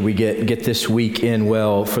make sure we get this week in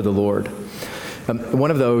well for the Lord.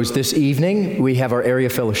 One of those, this evening, we have our area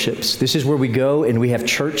fellowships. This is where we go and we have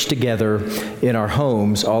church together in our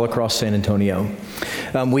homes all across San Antonio.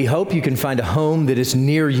 We hope you can find a home that is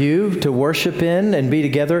near you to worship in and be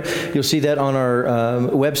together. You'll see that on our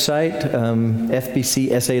website,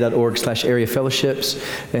 fbcsa.org/area fellowships,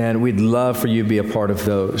 and we'd love for you to be a part of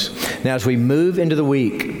those. Now, as we move into the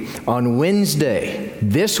week, on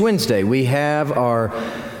this Wednesday, we have our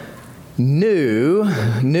new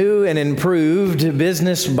and improved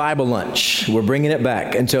business Bible lunch. We're bringing it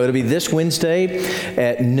back. And so it'll be this Wednesday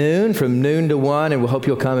at noon, from noon to 1, and we hope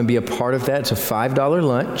you'll come and be a part of that. It's a $5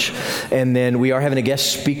 lunch. And then we are having a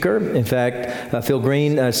guest speaker. In fact, Phil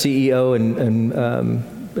Green, CEO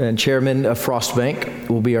and chairman of Frostbank,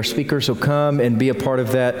 will be our speaker. So come and be a part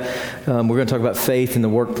of that. We're going to talk about faith in the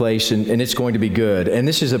workplace, and it's going to be good. And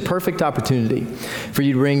this is a perfect opportunity for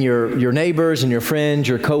you to bring your neighbors and your friends,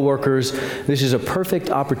 your coworkers. This is a perfect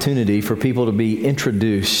opportunity for people to be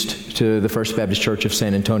introduced to the First Baptist Church of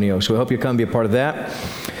San Antonio. So we hope you come be a part of that.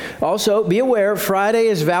 Also, be aware, Friday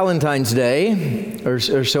is Valentine's Day, or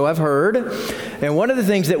so I've heard. And one of the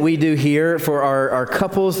things that we do here for our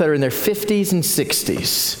couples that are in their 50s and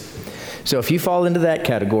 60s, so if you fall into that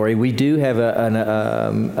category, we do have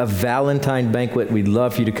a Valentine banquet we'd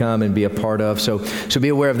love for you to come and be a part of. So be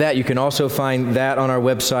aware of that. You can also find that on our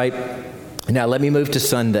website. Now, let me move to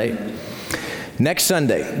Sunday. Next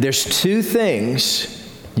Sunday, there's two things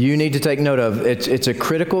you need to take note of. It's a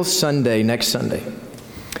critical Sunday next Sunday.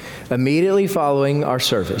 Immediately following our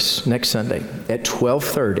service next Sunday at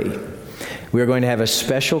 12:30, we are going to have a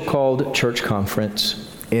special called church conference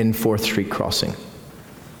in 4th Street Crossing.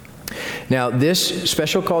 Now, this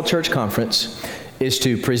special called church conference is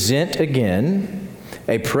to present again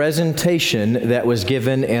a presentation that was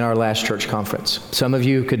given in our last church conference. Some of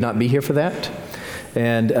you could not be here for that,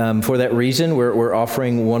 and for that reason, we're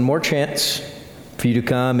offering one more chance for you to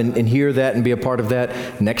come and hear that and be a part of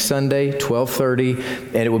that next Sunday, 12:30,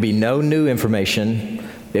 and it will be no new information.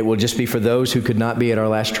 It will just be for those who could not be at our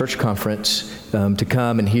last church conference to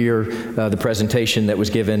come and hear the presentation that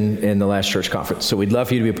was given in the last church conference. So we'd love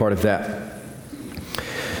for you to be a part of that.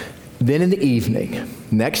 Then in the evening,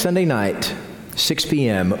 next Sunday night, 6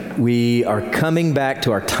 p.m., we are coming back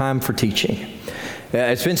to our time for teaching.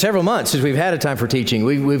 It's been several months since we've had a time for teaching.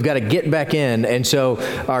 We've got to get back in. And so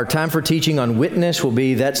our time for teaching on witness will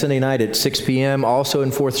be that Sunday night at 6 p.m., also in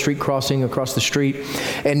 4th Street Crossing across the street.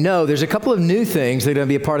 And no, there's a couple of new things that are going to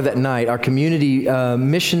be a part of that night. Our community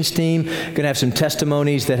missions team going to have some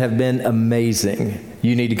testimonies that have been amazing.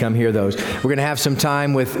 You need to come hear those. We're going to have some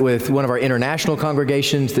time with one of our international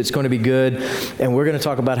congregations that's going to be good. And we're going to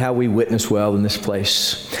talk about how we witness well in this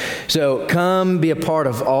place. So come be a part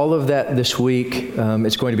of all of that this week.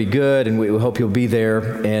 It's going to be good, and we hope you'll be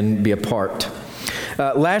there and be a part.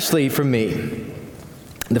 Lastly, from me,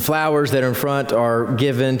 the flowers that are in front are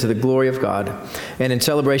given to the glory of God and in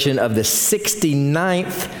celebration of the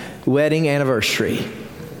 69th wedding anniversary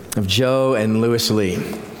of Joe and Louis Lee.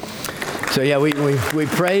 So yeah, we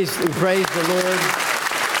praise the Lord.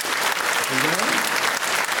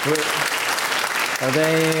 Are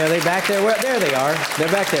they back there? There they are.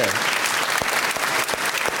 They're back there.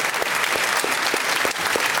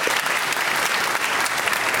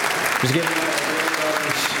 Just give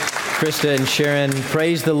Krista and Sharon,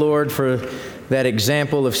 praise the Lord for that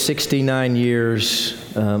example of 69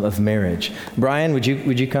 years of marriage. Brian, would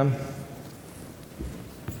you come?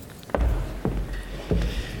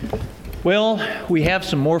 Well, we have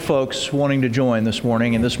some more folks wanting to join this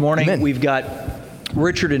morning, and this morning Amen. We've got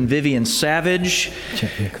Richard and Vivian Savage,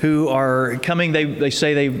 who are coming. They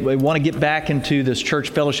say they want to get back into this church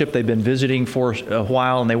fellowship. They've been visiting for a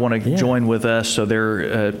while, and they want to join with us, so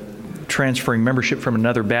they're transferring membership from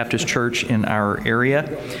another Baptist church in our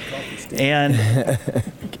area. And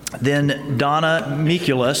then Donna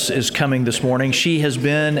Mikulas is coming this morning. She has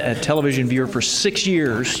been a television viewer for 6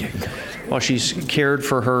 years while she's cared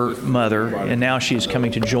for her mother, and now she's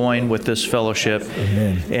coming to join with this fellowship.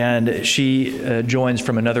 Amen. And she joins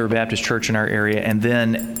from another Baptist church in our area. And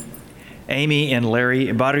then Amy and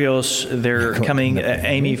Larry Barrios, they're coming,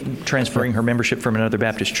 Amy transferring her membership from another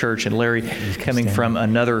Baptist church, and Larry coming from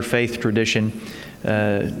another faith tradition,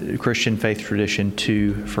 Christian faith tradition,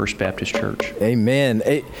 to First Baptist Church. Amen.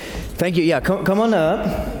 Thank you. Yeah, come on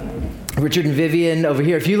up. Richard and Vivian over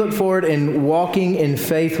here. If you look forward in walking in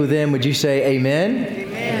faith with them, would you say amen?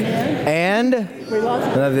 Amen. And? We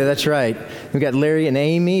love you. That's right. We've got Larry and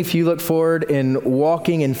Amy. If you look forward in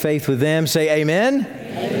walking in faith with them, say amen.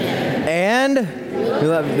 Amen. And? We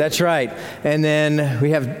love you. That's right. And then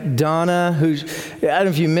we have Donna, who's, I don't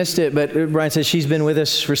know if you missed it, but Brian says she's been with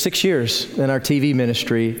us for 6 years in our TV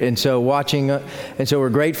ministry. And so we're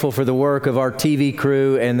grateful for the work of our TV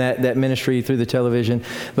crew and that ministry through the television.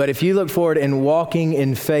 But if you look forward in walking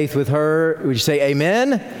in faith with her, would you say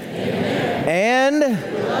amen? Amen.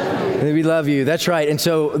 And? We love you. That's right. And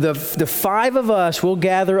so the five of us will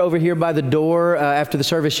gather over here by the door after the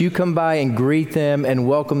service. You come by and greet them and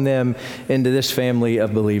welcome them into this family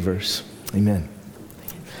of believers. Amen.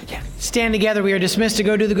 Yeah. Stand together. We are dismissed to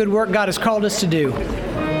go do the good work God has called us to do.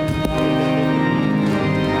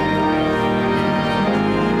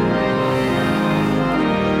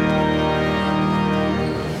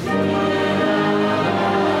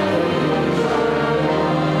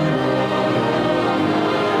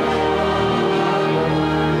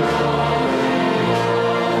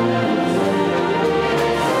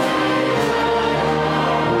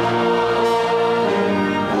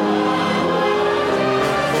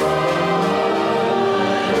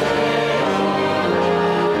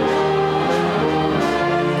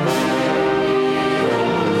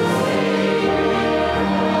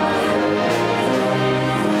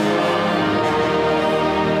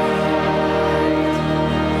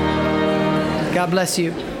 God bless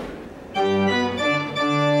you.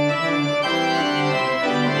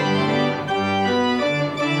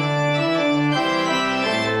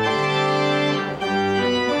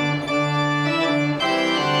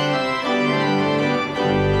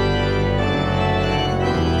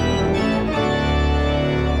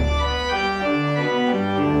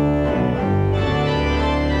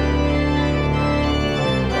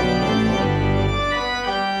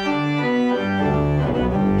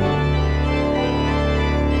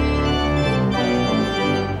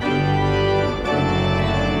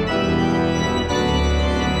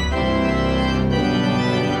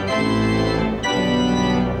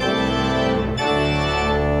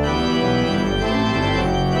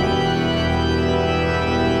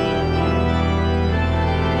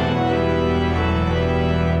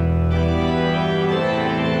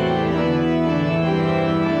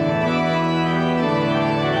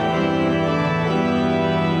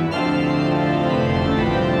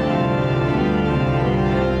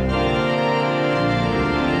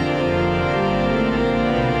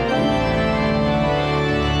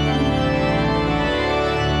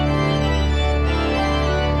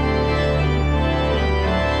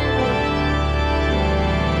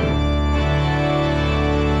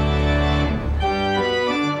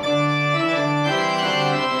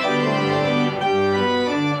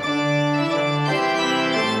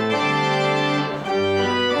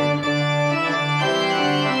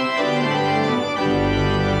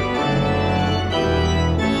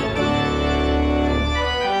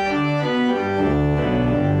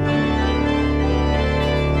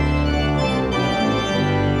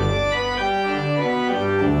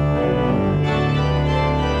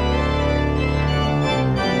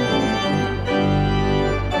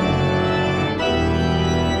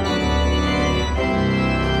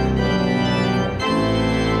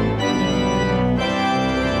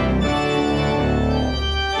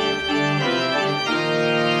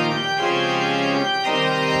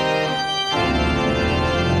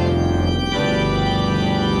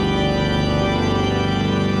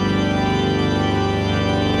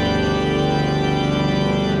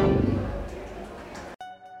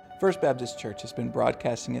 First Baptist Church has been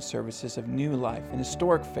broadcasting its services of new life and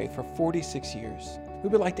historic faith for 46 years. We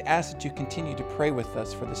would like to ask that you continue to pray with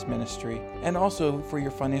us for this ministry and also for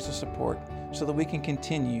your financial support so that we can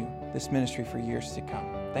continue this ministry for years to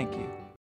come. Thank you.